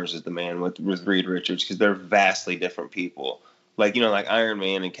Scott Summers as the man with Reed Richards because they're vastly different people. Like Iron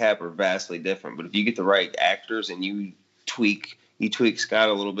Man and Cap are vastly different. But if you get the right actors and you tweak Scott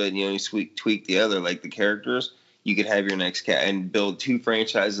a little bit, and you tweak the other like the characters, you could have your next cat and build two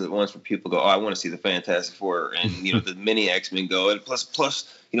franchises at once where people go, oh, I want to see the Fantastic Four, and the mini X-Men go, and plus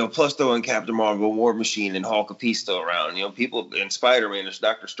throwing Captain Marvel, War Machine, and Hulk if he's still around. People and Spider-Man, there's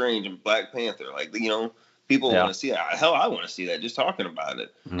Doctor Strange and Black Panther. People want Yeah. to see that. Hell, I want to see that just talking about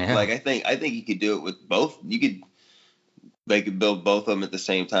it. Yeah. I think you could do it with both. They could build both of them at the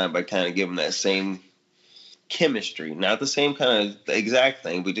same time by kind of giving that same chemistry, not the same kind of exact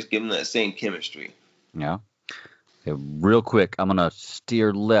thing, but just give them that same chemistry. Yeah. Okay, real quick, I'm gonna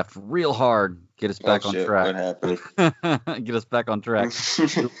steer left real hard, get us Oh back on shit! track. What happened? Get us back on track.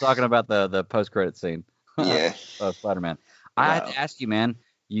 We were talking about the post credit scene Yeah. of Spider-Man. I had Wow. to ask you, man.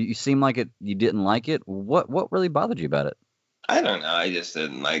 You seem like you didn't like it. What really bothered you about it? I don't know. I just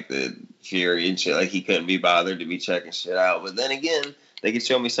didn't like the Fury and shit. Like he couldn't be bothered to be checking shit out. But then again, they could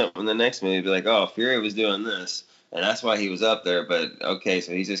show me something in the next movie, be like, "Oh, Fury was doing this, and that's why he was up there." But okay,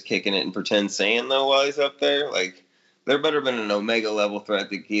 so he's just kicking it and pretend saying though while he's up there. Like there better have been an Omega level threat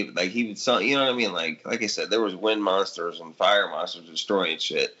to keep. Like he would, you know what I mean? Like I said, there was wind monsters and fire monsters destroying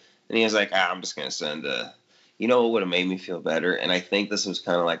shit, and he was like, I'm just gonna send a. You know what would have made me feel better? And I think this was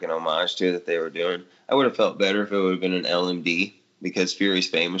kind of like an homage to that they were doing. I would have felt better if it would have been an LMD because Fury's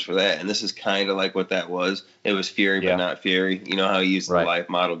famous for that. And this is kind of like what that was. It was Fury, but Yeah. not Fury. You know how he used the Right. life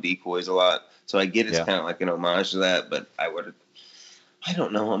model decoys a lot. So I get it's Yeah. kind of like an homage to that, but I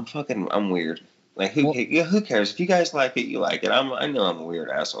don't know. I'm weird. Like Well, who cares? If you guys like it, you like it. I know I'm a weird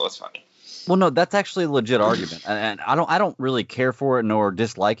asshole. It's fine. well, no, that's actually a legit argument, and I don't really care for it nor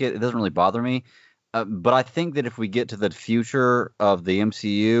dislike it. It doesn't really bother me. But I think that if we get to the future of the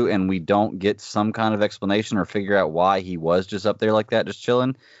MCU and we don't get some kind of explanation or figure out why he was just up there like that, just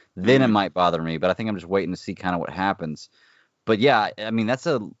chilling, then it Mm-hmm. might bother me. But I think I'm just waiting to see kind of what happens. But yeah, I mean that's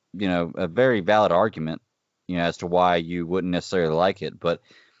a very valid argument, as to why you wouldn't necessarily like it. But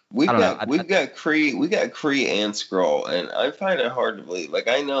I We've don't know. got we've got Kree and Skrull, and I find it hard to believe. Like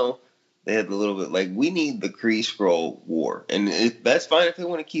I know they had a little bit like we need the Kree Skrull war, and that's fine if they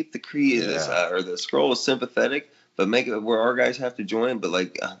want to keep the Kree as Yeah. or the Skrull as sympathetic. but make it where our guys have to join. But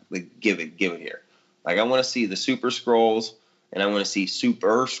like give it here. Like I want to see the Super Scrolls, and I want to see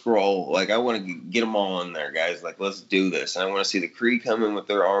Super Scroll. Like I want to get them all in there, guys. Like let's do this. And I want to see the Kree come in with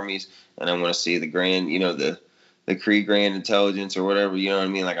their armies, and I want to see the Grand, the Kree Grand Intelligence or whatever. You know what I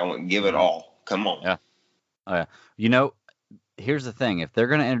mean? Like I want to give it all. Come on. Yeah. Oh yeah. Here's the thing: if they're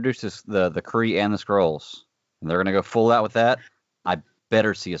going to introduce the Kree and the Skrulls, and they're going to go full out with that, I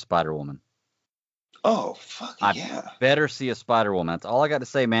better see a Spider-Woman. Oh, fuck yeah. I better see a Spider-Woman. That's all I got to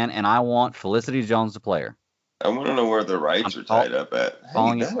say, man. And I want Felicity Jones to play her. I want to know where the rights are tied up at.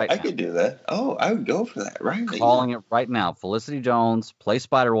 I could do that. Oh, I would go for that. Right. Calling it right now. Felicity Jones, play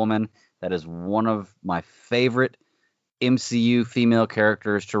Spider-Woman. That is one of my favorite MCU female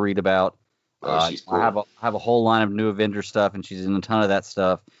characters to read about. She's cool. I have a whole line of New Avengers stuff, and she's in a ton of that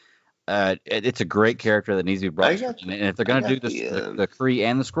stuff. It's a great character that needs to be brought. And if they're going to do the Kree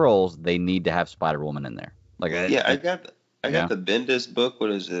and the Skrulls, they need to have Spider-Woman in there. I got the Bendis book. What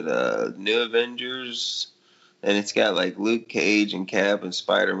is it? New Avengers, and it's got like Luke Cage and Cap and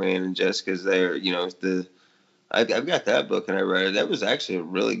Spider-Man and Jessica's there. I've got that book and I read it. That was actually a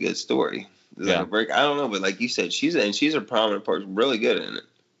really good story. Like a break. I don't know, but like you said, she's a prominent part, really good in it.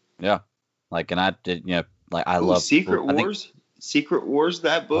 Yeah. I love Secret Wars. Secret Wars,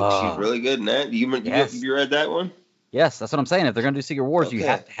 that book, she's really good in that. You read that one? Yes, that's what I'm saying. If they're gonna do Secret Wars, you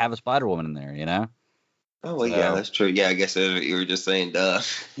have to have a Spider-Woman in there, Oh well, yeah, that's true. Yeah, I guess that's what you were just saying. Duh.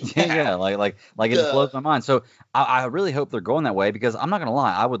 Like it just blows my mind. So I really hope they're going that way because I'm not gonna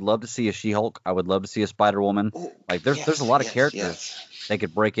lie, I would love to see a She-Hulk. I would love to see a Spider-Woman. There's a lot of characters they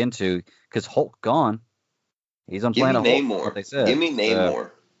could break into because Hulk gone. He's on Planet Hulk. What they said. Give me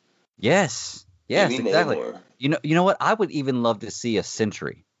Namor. Yes, exactly. Namor. You know what? I would even love to see a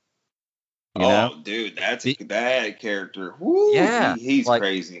Sentry. Dude, that character. Woo, yeah, he's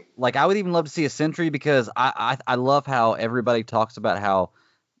crazy. Like I would even love to see a Sentry because I love how everybody talks about how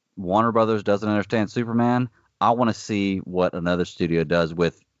Warner Brothers doesn't understand Superman. I want to see what another studio does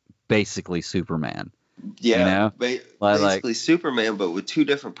with basically Superman. Yeah, basically Superman, but with two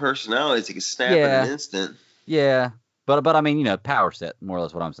different personalities. He can snap in an instant. Yeah. But I mean, power set, more or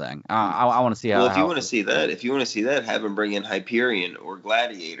less what I'm saying. I want to see how. Well, if you want to see that, have him bring in Hyperion or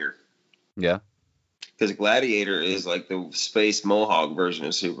Gladiator. Yeah. Because Gladiator is like the space Mohawk version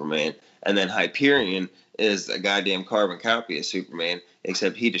of Superman, and then Hyperion is a goddamn carbon copy of Superman,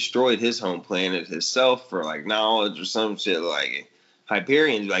 except he destroyed his home planet himself for like knowledge or some shit. Like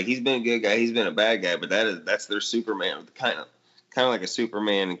Hyperion, like he's been a good guy, he's been a bad guy, but that's their Superman, kind of like a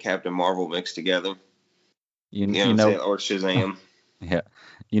Superman and Captain Marvel mixed together. You know, or Shazam. Yeah.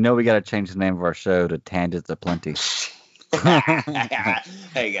 We got to change the name of our show to Tangents Aplenty.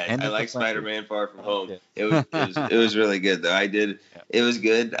 Hey guys, I like Spider-Man Far From Home. It was really good though. It was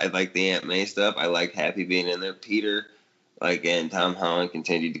good. I liked the Aunt May stuff. I liked Happy being in there. Peter, and Tom Holland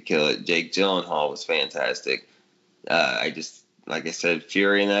continued to kill it. Jake Gyllenhaal was fantastic. Like I said,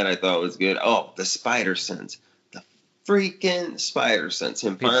 Fury in that I thought was good. Oh, the Spider Sense. The freaking Spider Sense.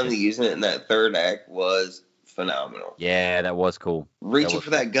 Him finally using it in that third act was phenomenal. Yeah, that was cool. Reaching for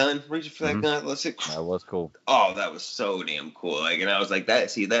that gun. Let's see. That was cool. Oh, that was so damn cool. And I was like,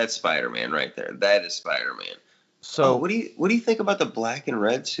 that's Spider-Man right there. That is Spider-Man. So what do you think about the black and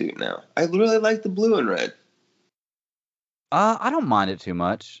red suit now? I really like the blue and red. I don't mind it too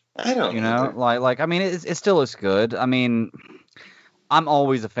much. I don't. I mean, it still looks good. I mean, I'm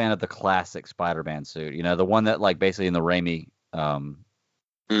always a fan of the classic Spider-Man suit. The one that basically in the Raimi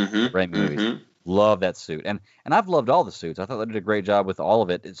movies. Love that suit. And I've loved all the suits. I thought they did a great job with all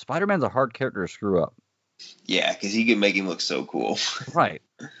of it. Spider-Man's a hard character to screw up. Yeah, because he can make him look so cool. Right.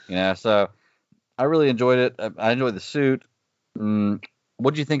 So I really enjoyed it. I enjoyed the suit.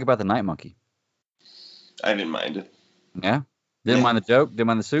 What did you think about the Night Monkey? I didn't mind it. Yeah? Didn't mind the joke? Didn't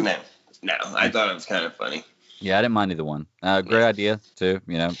mind the suit? No. I thought it was kind of funny. Yeah, I didn't mind either one. Great idea, too.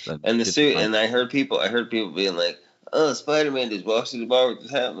 And the suit, and I heard people being like, oh, Spider-Man just walks through the bar with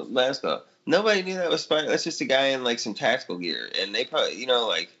his mask off. Nobody knew that was Spider. That's just a guy in some tactical gear, and they probably,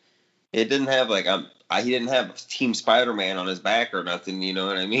 it didn't have he didn't have Team Spider-Man on his back or nothing. You know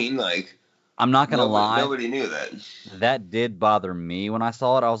what I mean? I'm not gonna lie. Nobody knew that. That did bother me when I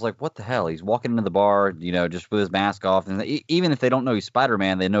saw it. I was like, what the hell? He's walking into the bar, just with his mask off, and even if they don't know he's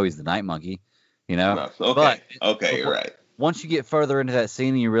Spider-Man, they know he's the Night Monkey. Okay. Okay, you're right. Once you get further into that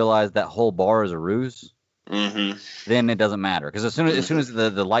scene and you realize that whole bar is a ruse. Mm-hmm. Then it doesn't matter because as soon as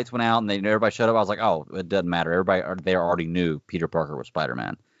the lights went out and everybody shut up, I was like, oh, it doesn't matter. Everybody there already knew Peter Parker was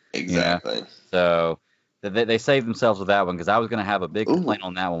Spider-Man. Exactly. So they saved themselves with that one because I was going to have a big complaint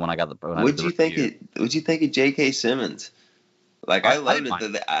on that one when I got the. What'd you think of J.K. Simmons? Like I didn't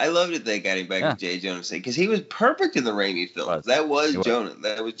mind. I loved it they got him back Yeah, with Jay Jonah because he was perfect in the Raimi it films. was. That was It was. Jonah.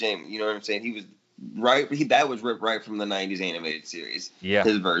 That was James. You know what I'm saying? He was right. That was ripped right from the '90s animated series. Yeah,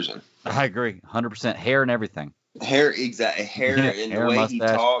 His version. I agree. 100% hair and everything. Hair, Yeah, and the hair, way he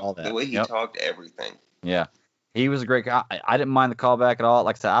mustache, all talked, that. Yep. everything. Yeah. He was a great guy. I didn't mind the callback at all.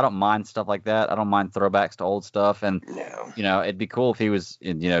 Like I said, I don't mind stuff like that. I don't mind throwbacks to old stuff. And, No. it'd be cool if he was,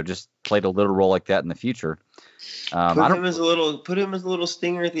 just played a little role like that in the future. I Put don't. him as a little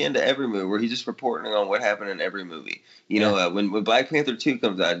stinger at the end of every movie where he's just reporting on what happened in every movie. Yeah. When Black Panther 2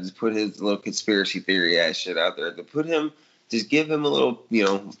 comes out, just put his little conspiracy theory ass shit out there. Just give him a little,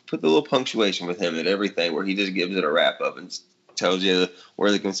 put the little punctuation with him and everything where he just gives it a wrap up and tells you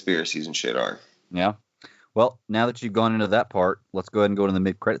where the conspiracies and shit are. Yeah. Well, now that you've gone into that part, let's go ahead and go to the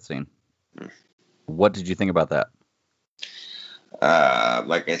mid-credit scene. What did you think about that?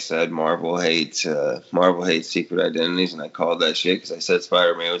 Like I said, Marvel hates secret identities, and I called that shit because I said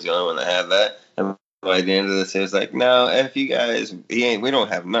Spider-Man was the only one that had that. And by the end of this, it was like, no, F you guys, we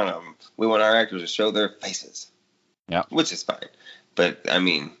don't have none of them. We want our actors to show their faces. Yeah, which is fine. But I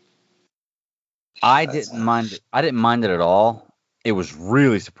mean, I didn't mind it. I didn't mind it at all. It was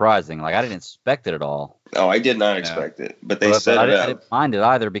really surprising. Like I didn't expect it at all. Oh, I did not expect it, but they set it up. I didn't mind it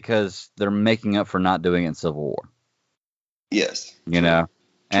either because they're making up for not doing it in Civil War. Yes, True.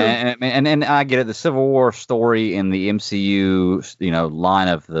 And I get it. The Civil War story in the MCU, line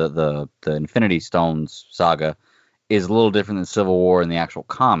of the Infinity Stones saga is a little different than Civil War in the actual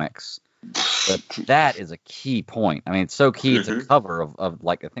comics. But that is a key point. I mean, it's so key. It's a cover of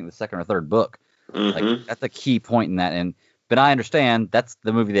like I think the second or third book. Like that's a key point in that. But I understand that's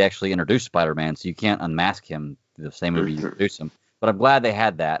the movie they actually introduced Spider-Man, so you can't unmask him the same movie you introduced him. But I'm glad they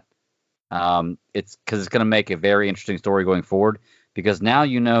had that. It's because it's going to make a very interesting story going forward. Because now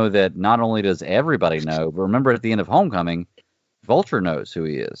you know that not only does everybody know, but remember at the end of Homecoming, Vulture knows who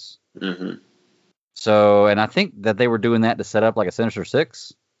he is. Mm-hmm. So, and I think that they were doing that to set up like a Sinister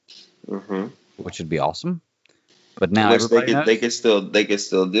Six, which would be awesome. But now they could still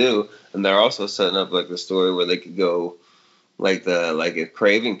do, and they're also setting up like the story where they could go like if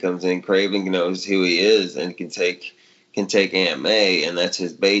Craven comes in, Craven knows who he is and can take Aunt May, and that's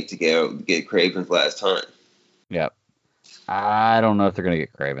his bait to get Craven's last hunt. Yep. I don't know if they're going to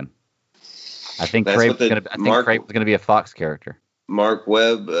get Craven. I think Craven's going to be a Fox character. Mark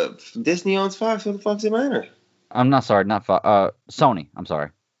Webb, Disney owns Fox. What the fuck's it matter? I'm not sorry, not Fox. Sony. I'm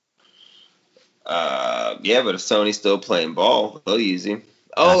sorry. Yeah, but if Sony's still playing ball, they'll use him.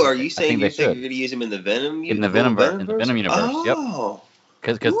 Oh, are you saying they're going to use him in the Venom? In the Venom universe. Oh.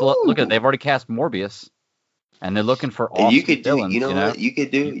 Yep. Because look at it, they've already cast Morbius, and they're looking for awesome villains. What? You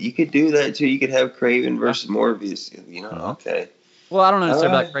could do that too. You could have Craven versus Morbius. Okay. Well, I don't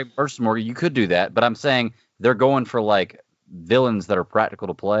necessarily like Craven versus Morbius. You could do that, but I'm saying they're going for like villains that are practical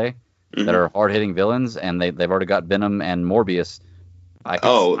to play, that are hard hitting villains, and they've already got Venom and Morbius. I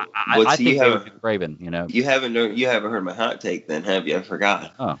think they would do Craven. You haven't heard my hot take, then, have you? I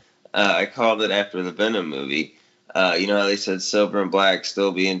forgot. Oh. I called it after the Venom movie. You know how they said Silver and Black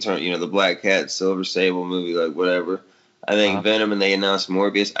still be the Black Cat, Silver Sable movie, like whatever. I think Venom, and they announced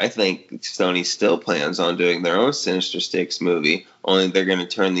Morbius. I think Sony still plans on doing their own Sinister Six movie, only they're going to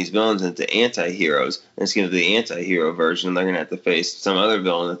turn these villains into anti-heroes. And it's going to be the anti-hero version, and they're going to have to face some other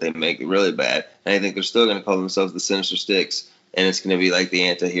villain that they make really bad. And I think they're still going to call themselves the Sinister Six, and it's going to be like the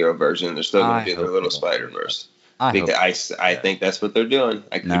anti-hero version. They're still going to do their little Spider-Verse. I think that's what they're doing.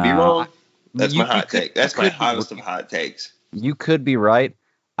 I could be wrong. That's my hot take. That's my hottest of hot takes. You could be right.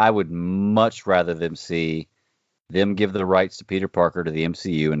 I would much rather them give the rights to Peter Parker to the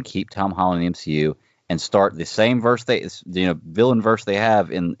MCU and keep Tom Holland in the MCU and start the same villain verse they have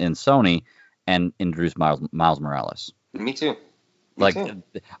in Sony and introduce Miles Morales. Me too.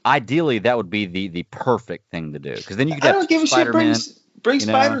 Ideally, that would be the perfect thing to do, because then you could have I don't give a Spider-Man. Shit. Bring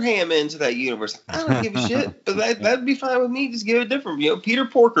Spider-Ham into that universe. I don't give a shit, but that'd be fine with me. Just give it different. Peter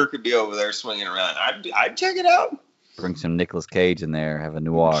Porker could be over there swinging around. I'd check it out. Bring some Nicolas Cage in there. Have a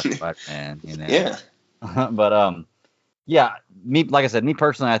noir Spider-Man. Yeah. But me, like I said, me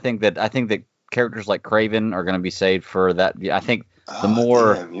personally, I think that characters like Craven are going to be saved for that. I think the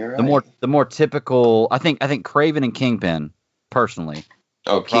more typical. I think Craven and Kingpin personally.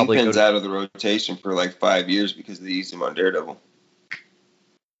 Oh, Kingpin's out of the rotation for like 5 years because they used him on Daredevil.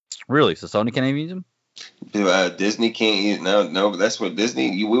 Really? So Sony can't even use him? Disney can't use. No, but that's what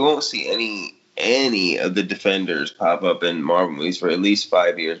Disney. We won't see any of the Defenders pop up in Marvel movies for at least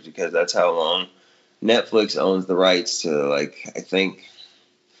 5 years, because that's how long Netflix owns the rights to, I think,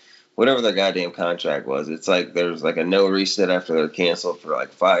 whatever their goddamn contract was. It's like there's like a no reset after they're canceled for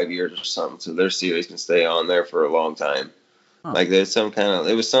 5 years or something, so their series can stay on there for a long time. Huh. Like there's some kind of,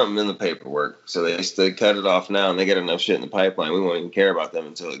 it was something in the paperwork. So they cut it off now and they get enough shit in the pipeline. We won't even care about them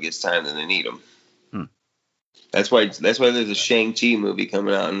until it gets time that they need them. Hmm. That's why there's a Shang-Chi movie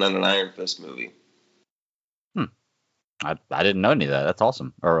coming out and not an Iron Fist movie. I didn't know any of that. That's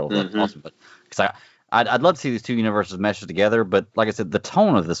awesome. That's awesome. But because I'd love to see these two universes mesh together. But like I said, the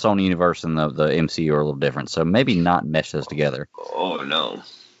tone of the Sony universe and the MCU are a little different. So maybe not mesh those together. Oh no.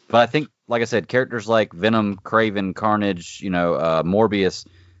 But I think, like I said, characters like Venom, Kraven, Carnage, Morbius.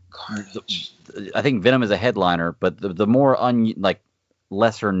 Carnage. I think Venom is a headliner, but the more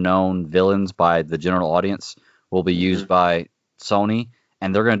lesser known villains by the general audience will be used by Sony,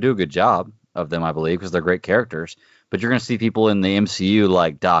 and they're going to do a good job of them, I believe, because they're great characters. But you're going to see people in the MCU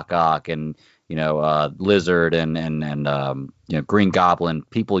like Doc Ock and Lizard and Green Goblin,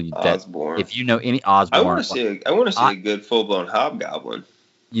 people that Osborn. if you know any Osborn, I want to see a good full blown Hobgoblin.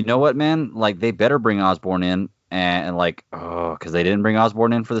 You know what, man? Like they better bring Osborn in, and because they didn't bring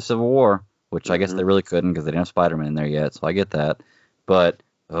Osborn in for the Civil War, which I guess they really couldn't because they didn't have Spider-Man in there yet. So I get that, but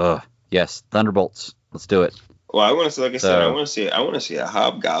yes, Thunderbolts, let's do it. Well, I want to see, like I said, I want to see a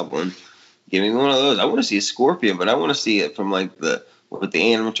Hobgoblin. Give me one of those. I want to see a Scorpion, but I want to see it from like with the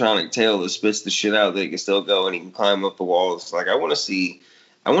animatronic tail that spits the shit out that he can still go and he can climb up the walls. Like I want to see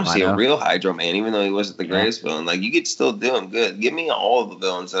a real Hydro Man, even though he wasn't the greatest villain. Like you could still do him good. Give me all the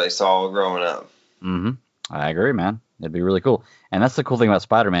villains that I saw growing up. Mm-hmm. I agree, man. It'd be really cool. And that's the cool thing about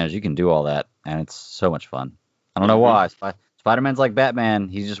Spider-Man is you can do all that, and it's so much fun. I don't know why. Spider-Man's like Batman.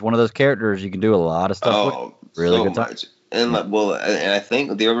 He's just one of those characters you can do a lot of stuff with. Really so good time. much. And and I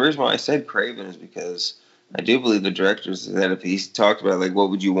think the reason why I said Kraven is because I do believe the directors that if he talked about like what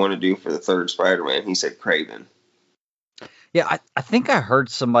would you want to do for the third Spider-Man, he said Kraven. Yeah, I think I heard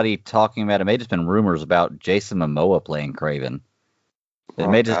somebody talking about it. May have just been rumors about Jason Momoa playing Kraven. It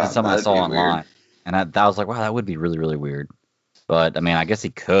may have just been something I saw online. Weird. And I was like, wow, that would be really, really weird. But, I mean, I guess he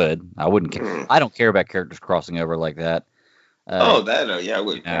could. I wouldn't care. I don't care about characters crossing over like that. I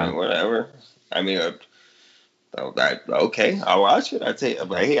wouldn't care. Whatever. I mean, okay, I'll watch it.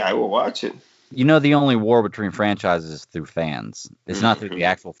 I will watch it. The only war between franchises is through fans. It's not through the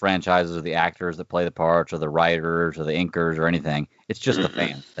actual franchises or the actors that play the parts or the writers or the inkers or anything. It's just the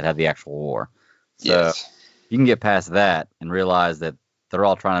fans that have the actual war. So you can get past that and realize that they're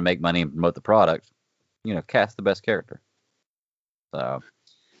all trying to make money and promote the product. Cast the best character. So,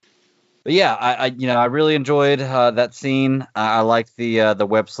 but yeah, I really enjoyed that scene. I liked the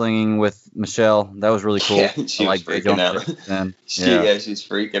web slinging with Michelle. That was really cool. Yeah, she was freaking out. She's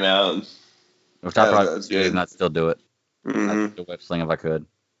freaking out. Which I probably would do and I'd still do it. I'd do a web sling if I could.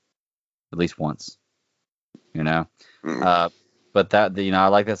 At least once. But that, I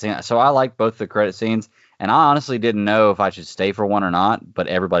like that scene. So I like both the credit scenes. And I honestly didn't know if I should stay for one or not, but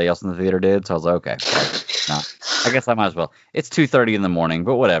everybody else in the theater did. So I was like, okay, no, I guess I might as well. It's 2:30 in the morning,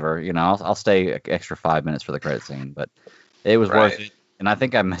 but whatever. I'll stay an extra 5 minutes for the credit scene. But it was worth it. And I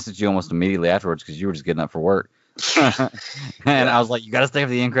think I messaged you almost immediately afterwards because you were just getting up for work. And I was like, you got to stay for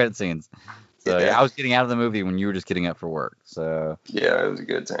the end credit scenes. So I was getting out of the movie when you were just getting up for work. So yeah, it was a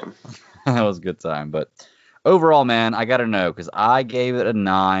good time. That was a good time. But overall, man, I got to know because I gave it a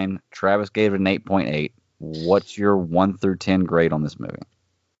 9. Travis gave it an 8.8. What's your 1 through 10 grade on this movie?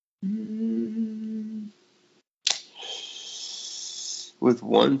 With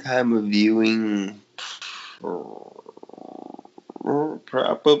one time of viewing,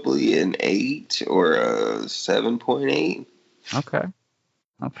 probably an 8 or a 7.8. Okay.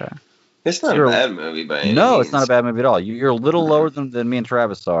 It's not a bad movie by any means. No, it's not a bad movie at all. You're a little lower than me and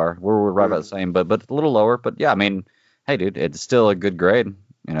Travis are. We're right about the same, but a little lower. But yeah, I mean, hey, dude, it's still a good grade.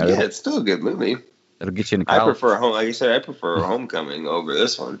 It's still a good movie. It'll get you into college. Like I said, I prefer Homecoming over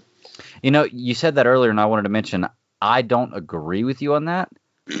this one. You said that earlier, and I wanted to mention I don't agree with you on that,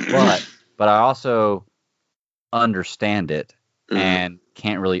 but I also understand it and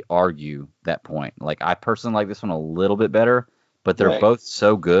can't really argue that point. Like I personally like this one a little bit better, but they're both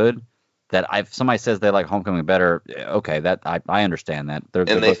so good that if somebody says they like Homecoming better, okay, that I understand that.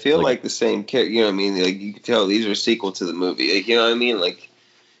 They feel really like the same character. You know what I mean? Like you can tell these are a sequel to the movie. Like, you know what I mean? Like.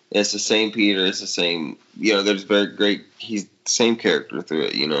 It's the same Peter. It's the same. There's very great. He's the same character through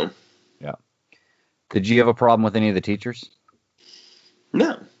it. Yeah. Did you have a problem with any of the teachers?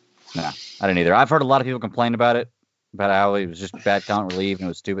 No, I didn't either. I've heard a lot of people complain about it, about how it was just bad comic relief and it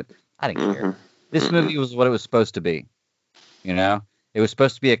was stupid. I didn't care. This movie was what it was supposed to be. It was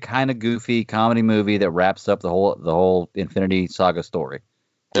supposed to be a kind of goofy comedy movie that wraps up the whole Infinity Saga story.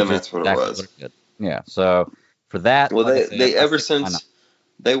 And that's what it was. Yeah. So for that, well, they ever since.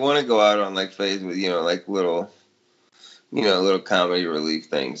 They want to go out on like phase with like little comedy relief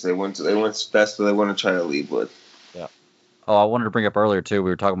things. That's what they want to try to lead with. Yeah. Oh, I wanted to bring up earlier too. We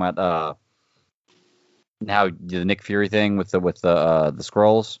were talking about now the Nick Fury thing with the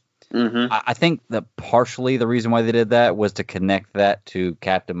scrolls. Mm-hmm. I think that partially the reason why they did that was to connect that to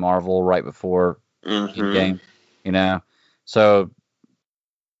Captain Marvel right before Mm-hmm. Endgame. You know, so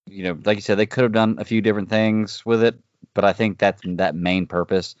like you said, they could have done a few different things with it, but I think that's that main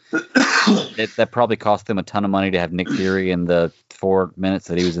purpose. That probably cost them a ton of money to have Nick Fury in the 4 minutes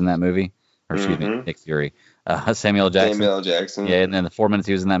that he was in that movie, or excuse me, Mm-hmm. Nick Fury, Samuel L. Jackson. Samuel L. Jackson. Yeah, and then the 4 minutes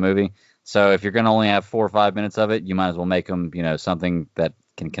he was in that movie. So if you're going to only have 4 or 5 minutes of it, you might as well make them, something that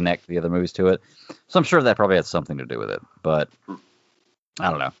can connect the other movies to it. So I'm sure that probably has something to do with it. But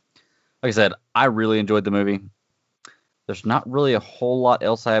I don't know. Like I said, I really enjoyed the movie. There's not really a whole lot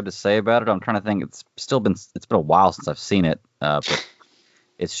else I have to say about it. I'm trying to think. It's been a while since I've seen it, but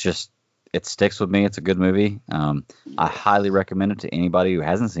it's just it sticks with me. It's a good movie. I highly recommend it to anybody who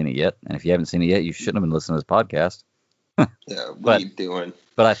hasn't seen it yet. And if you haven't seen it yet, you shouldn't have been listening to this podcast. Yeah, what But are you doing?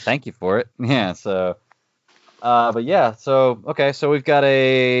 but I thank you for it. Yeah. So, but yeah. So okay. So we've got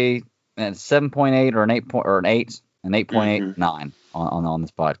a 7.8 or an 8.89 Mm-hmm. on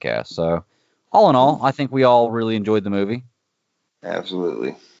this podcast. So all in all, I think we all really enjoyed the movie.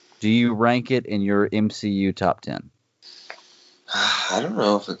 Absolutely. Do you rank it in your MCU top 10? I don't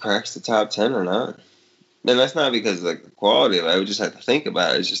know if it cracks the top 10 or not. And that's not because of like the quality of it. I would just have to think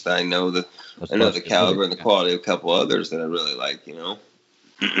about it. It's just that I know the That's I know such the a good movie. caliber and the Yeah. quality of a couple others that I really like.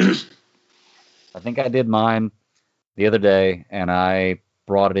 I think I did mine the other day, and I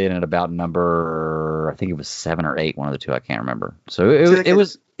brought it in at about number, I think it was 7 or 8, one of the two, I can't remember. So See, it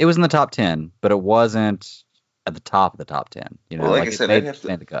was in the top 10, but it wasn't at the top of the top 10. well, like I Like it said,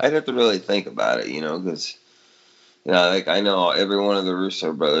 made the cut. I'd have to really think about it, because like I know every one of the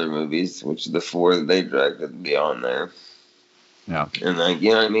Russo brother movies, which is the 4 that they dragged would be on there. Yeah. And like, you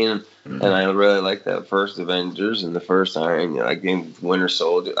know what I mean? And I really like that first Avengers and the first Iron, like in Winter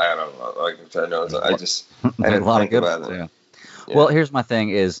Soldier. I don't know. Like I know, I just I There's had a to lot of think good about ones. it. Yeah. Yeah. Well, here's my thing: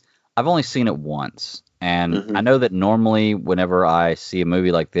 is I've only seen it once, and I Mm-hmm. know that normally whenever I see a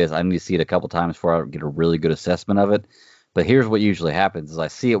movie like this, I need to see it a couple times before I get a really good assessment of it. But here's what usually happens: is I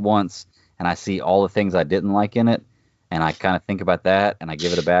see it once, and I see all the things I didn't like in it, and I kind of think about that, and I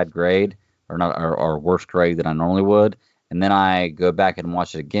give it a bad grade, or not, or worse grade than I normally would, and then I go back and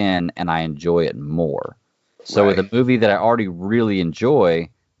watch it again, and I enjoy it more. So with Right. a movie that I already really enjoy,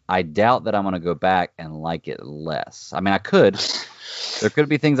 I doubt that I'm going to go back and like it less. I mean, I could. There could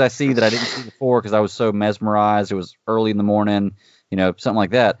be things I see that I didn't see before because I was so mesmerized. It was early in the morning, something like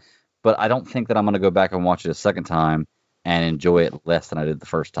that. But I don't think that I'm going to go back and watch it a second time and enjoy it less than I did the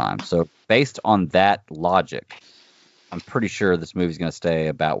first time. So based on that logic, I'm pretty sure this movie's going to stay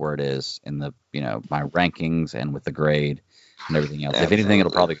about where it is in the, my rankings and with the grade and everything else. If anything,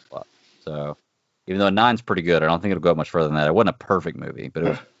 it'll Absolutely. probably go up. So even though a 9's pretty good, I don't think it'll go up much further than that. It wasn't a perfect movie, but it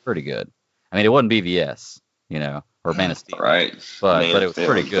was pretty good. I mean, it wasn't BVS, or Man of Steel, Right. but Man it of was Steel,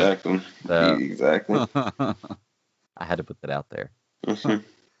 pretty good. exactly. So Exactly. I had to put that out there. Mm-hmm.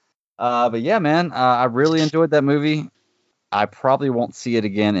 But yeah, man, I really enjoyed that movie. I probably won't see it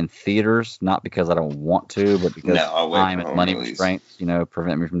again in theaters, not because I don't want to, but No, because I'll wait time for and home money release. restraints,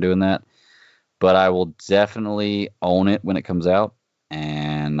 prevent me from doing that. But I will definitely own it when it comes out,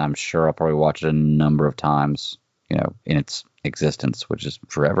 and I'm sure I'll probably watch it a number of times, in its existence, which is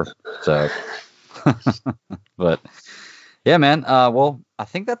forever. So, but yeah, man. Well, I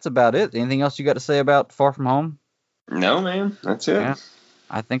think that's about it. Anything else you got to say about Far From Home? No, man, that's it. Yeah,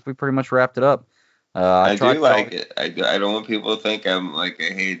 I think we pretty much wrapped it up. I I tried do to get all. like it. I don't want people to think I'm like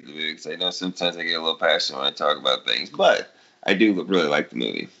I hate the movie because I know sometimes I get a little passionate when I talk about things, but I do really like the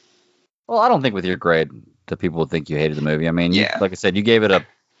movie. Well, I don't think with your grade that people would think you hated the movie. I mean, Yeah, like I said, you gave it a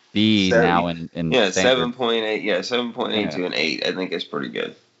B now seven, in yeah, standard. 7.8, yeah, 7.8 Yeah, to an 8. I think it's pretty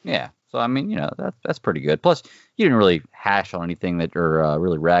good. yeah. So I mean, that's pretty good. Plus, you didn't really hash on anything that or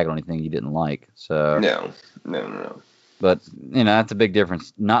really rag on anything you didn't like. So, No, no, no, no. but that's a big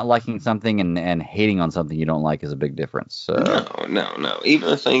difference. Not liking something and hating on something you don't like is a big difference. So, No, no, no. Even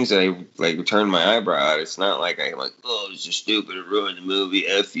the things that I like turn my eyebrow at, it's not like I'm like, oh, it's just stupid, it ruined the movie.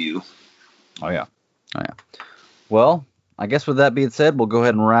 F you. oh yeah, oh yeah. Well, I guess with that being said, we'll go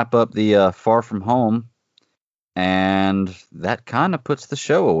ahead and wrap up the Far From Home, and that kind of puts the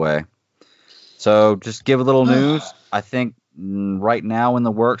show away. So just give a little news. I think right now in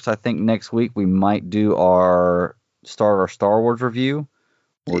the works, I think next week we might do our Star Wars review.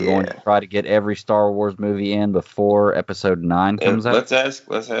 We're going to Yeah. try to get every Star Wars movie in before episode 9 comes out.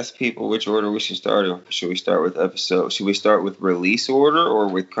 Let's ask people which order we should start in. Should we start with episode? Should we start with release order or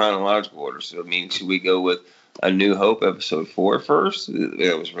with chronological order? So I mean, should we go with A New Hope episode 4 first?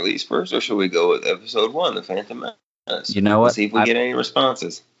 It was released first, or should we go with episode 1, The Phantom You know We'll what? see if we get any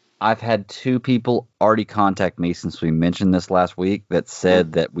responses. I've had 2 people already contact me since we mentioned this last week that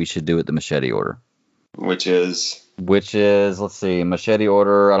said that we should do it the machete order. Which is, let's see, machete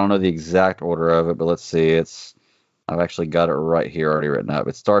order. I don't know the exact order of it, but let's see. I've actually got it right here already written up.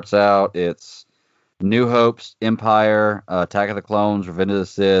 It starts out, it's New Hope's Empire, Attack of the Clones, Revenge of the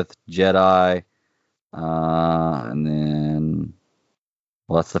Sith, Jedi, and then,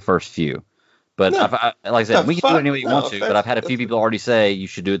 well, that's the first few. But no, like I said, we can do it any way you want to. But I've had a few if, people already say you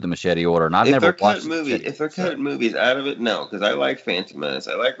should do it the machete order, and I've if never they're watched cutting movies, if they're so. cutting movies out of it, no, because I like Phantom Menace,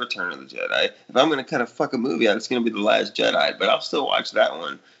 I like Return of the Jedi. If I'm gonna cut a fucking movie out, it's gonna be The Last Jedi, but I'll still watch that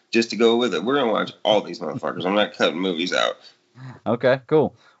one just to go with it. We're gonna watch all these motherfuckers. I'm not cutting movies out. Okay,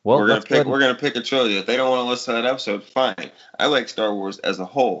 cool. Well, we're gonna pick a trilogy. If they don't want to listen to that episode, fine. I like Star Wars as a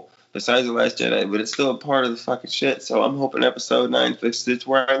whole, besides The Last Jedi, but it's still a part of the fucking shit. So I'm hoping Episode 9 fixes it to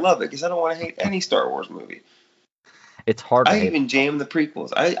where I love it, because I don't want to hate any Star Wars movie. It's hard to I hate. even jam the prequels.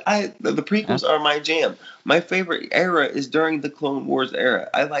 The prequels are my jam. My favorite era is during the Clone Wars era.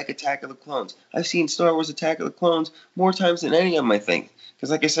 I like Attack of the Clones. I've seen Star Wars Attack of the Clones more times than any of them, I think.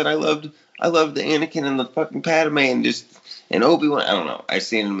 Because like I said, I loved the Anakin and the fucking Padme and Obi-Wan. I don't know. I've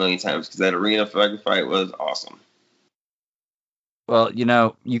seen it a million times because that arena fucking fight was awesome. Well,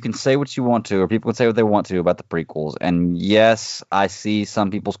 you can say what you want to, or people can say what they want to about the prequels. And yes, I see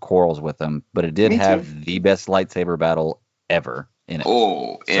some people's quarrels with them, but it did have the best lightsaber battle ever in it.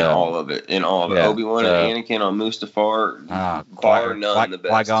 Oh, in all of it. Obi-Wan and Anakin on Mustafar, bar none, the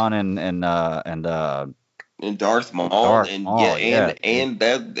best. Qui-Gon and Darth Maul, and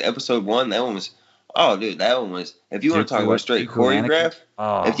that episode 1, that one was, oh dude, that one was, if you want to talk about straight choreograph,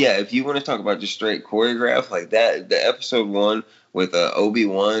 if you want to talk about just straight choreograph like that, the episode 1 with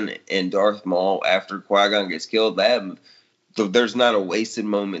Obi-Wan and Darth Maul after Qui-Gon gets killed, there's not a wasted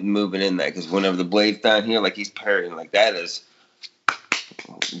moment moving in that, because whenever the blade's down here, like he's parrying, like that is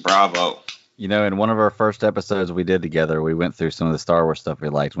bravo. In one of our first episodes we did together, we went through some of the Star Wars stuff we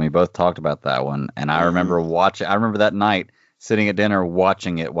liked, and we both talked about that one. And I remember I remember that night sitting at dinner,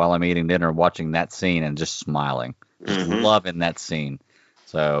 watching it while I'm eating dinner, watching that scene and just smiling, just loving that scene.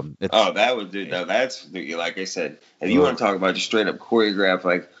 So that was, dude. No, that's, like I said, if you want to talk about just straight up choreograph,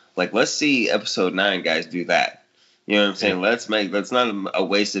 like let's see episode 9 guys do that. You know what I'm saying? Let's not a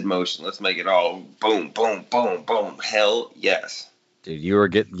wasted motion. Let's make it all boom, boom, boom, boom. Hell yes. Dude, you were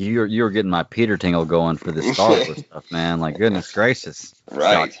getting my Peter Tingle going for the Star Wars stuff, man. Like, goodness gracious.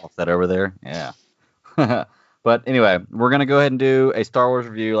 Right. Off that over there. Yeah. But anyway, we're going to go ahead and do a Star Wars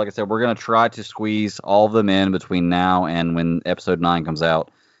review. Like I said, we're going to try to squeeze all of them in between now and when episode 9 comes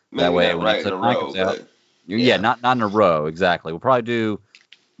out. Maybe that way, when episode 9 comes out. Not in a row, exactly. We'll probably do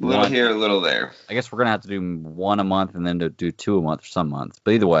a little here, a little there. I guess we're going to have to do 1 a month and then do 2 a month for some months.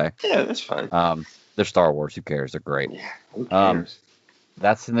 But either way. Yeah, that's fine. They're Star Wars. Who cares? They're great. Yeah, who cares?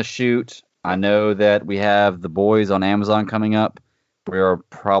 That's in the shoot. I know that we have The Boys on Amazon coming up. We are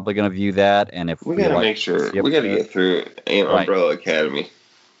probably going to view that, and if we got to make sure we got to get through Umbrella Academy.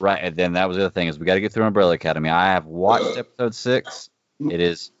 Right, and then that was the other thing is we got to get through Umbrella Academy. I have watched episode 6. It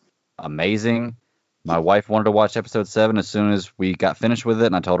is amazing. My wife wanted to watch episode 7 as soon as we got finished with it,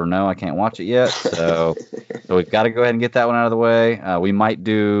 and I told her no, I can't watch it yet. So we've got to go ahead and get that one out of the way. We might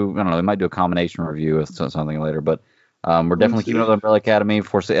do a combination review of something later, but we're definitely keeping up with Umbrella Academy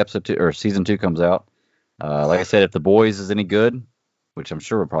before episode 2 or season 2 comes out. Like I said, if The Boys is any good, which I'm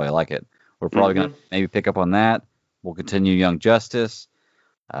sure we'll probably like it, we're probably going to maybe pick up on that. We'll continue Young Justice.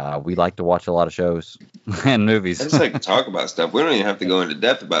 We like to watch a lot of shows and movies. I just like to talk about stuff. We don't even have to go into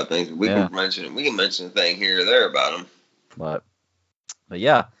depth about things. We can mention a thing here or there about them. But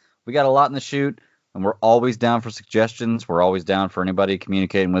yeah, we got a lot in the shoot, and we're always down for suggestions. We're always down for anybody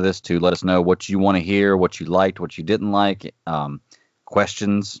communicating with us to let us know what you want to hear, what you liked, what you didn't like,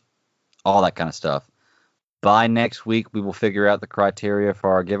 questions, all that kind of stuff. By next week, we will figure out the criteria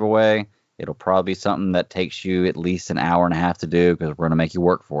for our giveaway. It'll probably be something that takes you at least an hour and a half to do because we're going to make you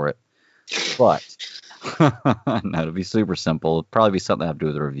work for it. But no, it'll be super simple. It'll probably be something I have to do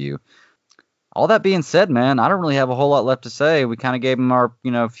with the review. All that being said, man, I don't really have a whole lot left to say. We kind of gave them our,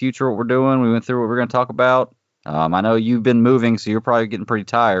 future, what we're doing. We went through what we're going to talk about. I know you've been moving, so you're probably getting pretty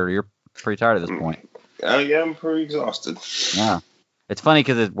tired. You're pretty tired at this point. Yeah, I'm pretty exhausted. Yeah. It's funny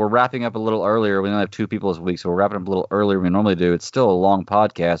because we're wrapping up a little earlier. We only have 2 people this week, so we're wrapping up a little earlier than we normally do. It's still a long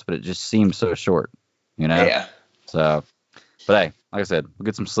podcast, but it just seems so short, Yeah. So, but hey, like I said, we'll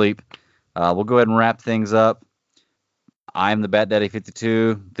get some sleep. We'll go ahead and wrap things up. I'm the Bat Daddy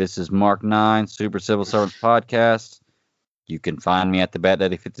 52. This is Mark 9, Super Civil Servants Podcast. You can find me at the Bat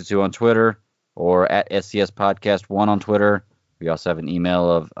Daddy 52 on Twitter or at SCS Podcast 1 on Twitter. We also have an email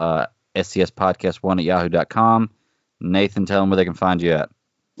of scspodcast1@yahoo.com. Nathan, tell them where they can find you at.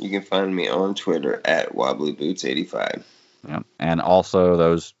 You can find me on Twitter at WobblyBoots85. Yep. And also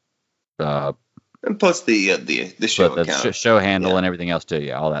those and plus the show account. Show handle and everything else too.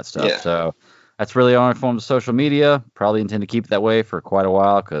 Yeah, all that stuff. Yeah. So that's really our form of social media. Probably intend to keep it that way for quite a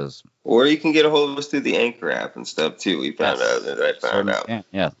while because. Or you can get a hold of us through the Anchor app and stuff too. We found out that I found out.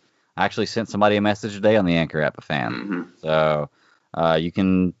 Yeah. I actually sent somebody a message today on the Anchor app, a fan. Mm-hmm. So you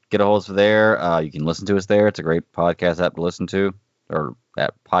can get a hold of us there. You can listen to us there. It's a great podcast app to listen to, or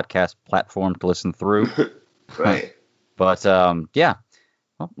that podcast platform to listen through. Right. But yeah.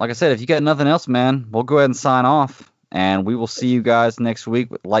 Well, like I said, if you got nothing else, man, we'll go ahead and sign off, and we will see you guys next week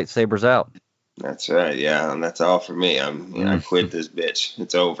with Lightsabers Out. That's right, yeah, and that's all for me. I quit this bitch.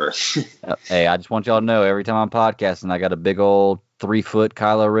 It's over. Hey, I just want y'all to know, every time I'm podcasting, I got a big old 3-foot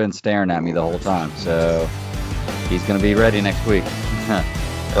Kylo Ren staring at me the whole time. So he's gonna be ready next week.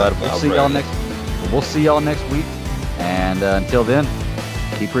 But we'll see y'all next week. And until then,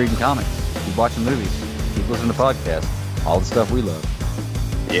 keep reading comics, keep watching movies, keep listening to podcasts, all the stuff we love.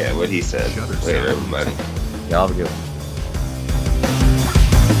 Yeah, what he said. Later, everybody. Y'all have a good one.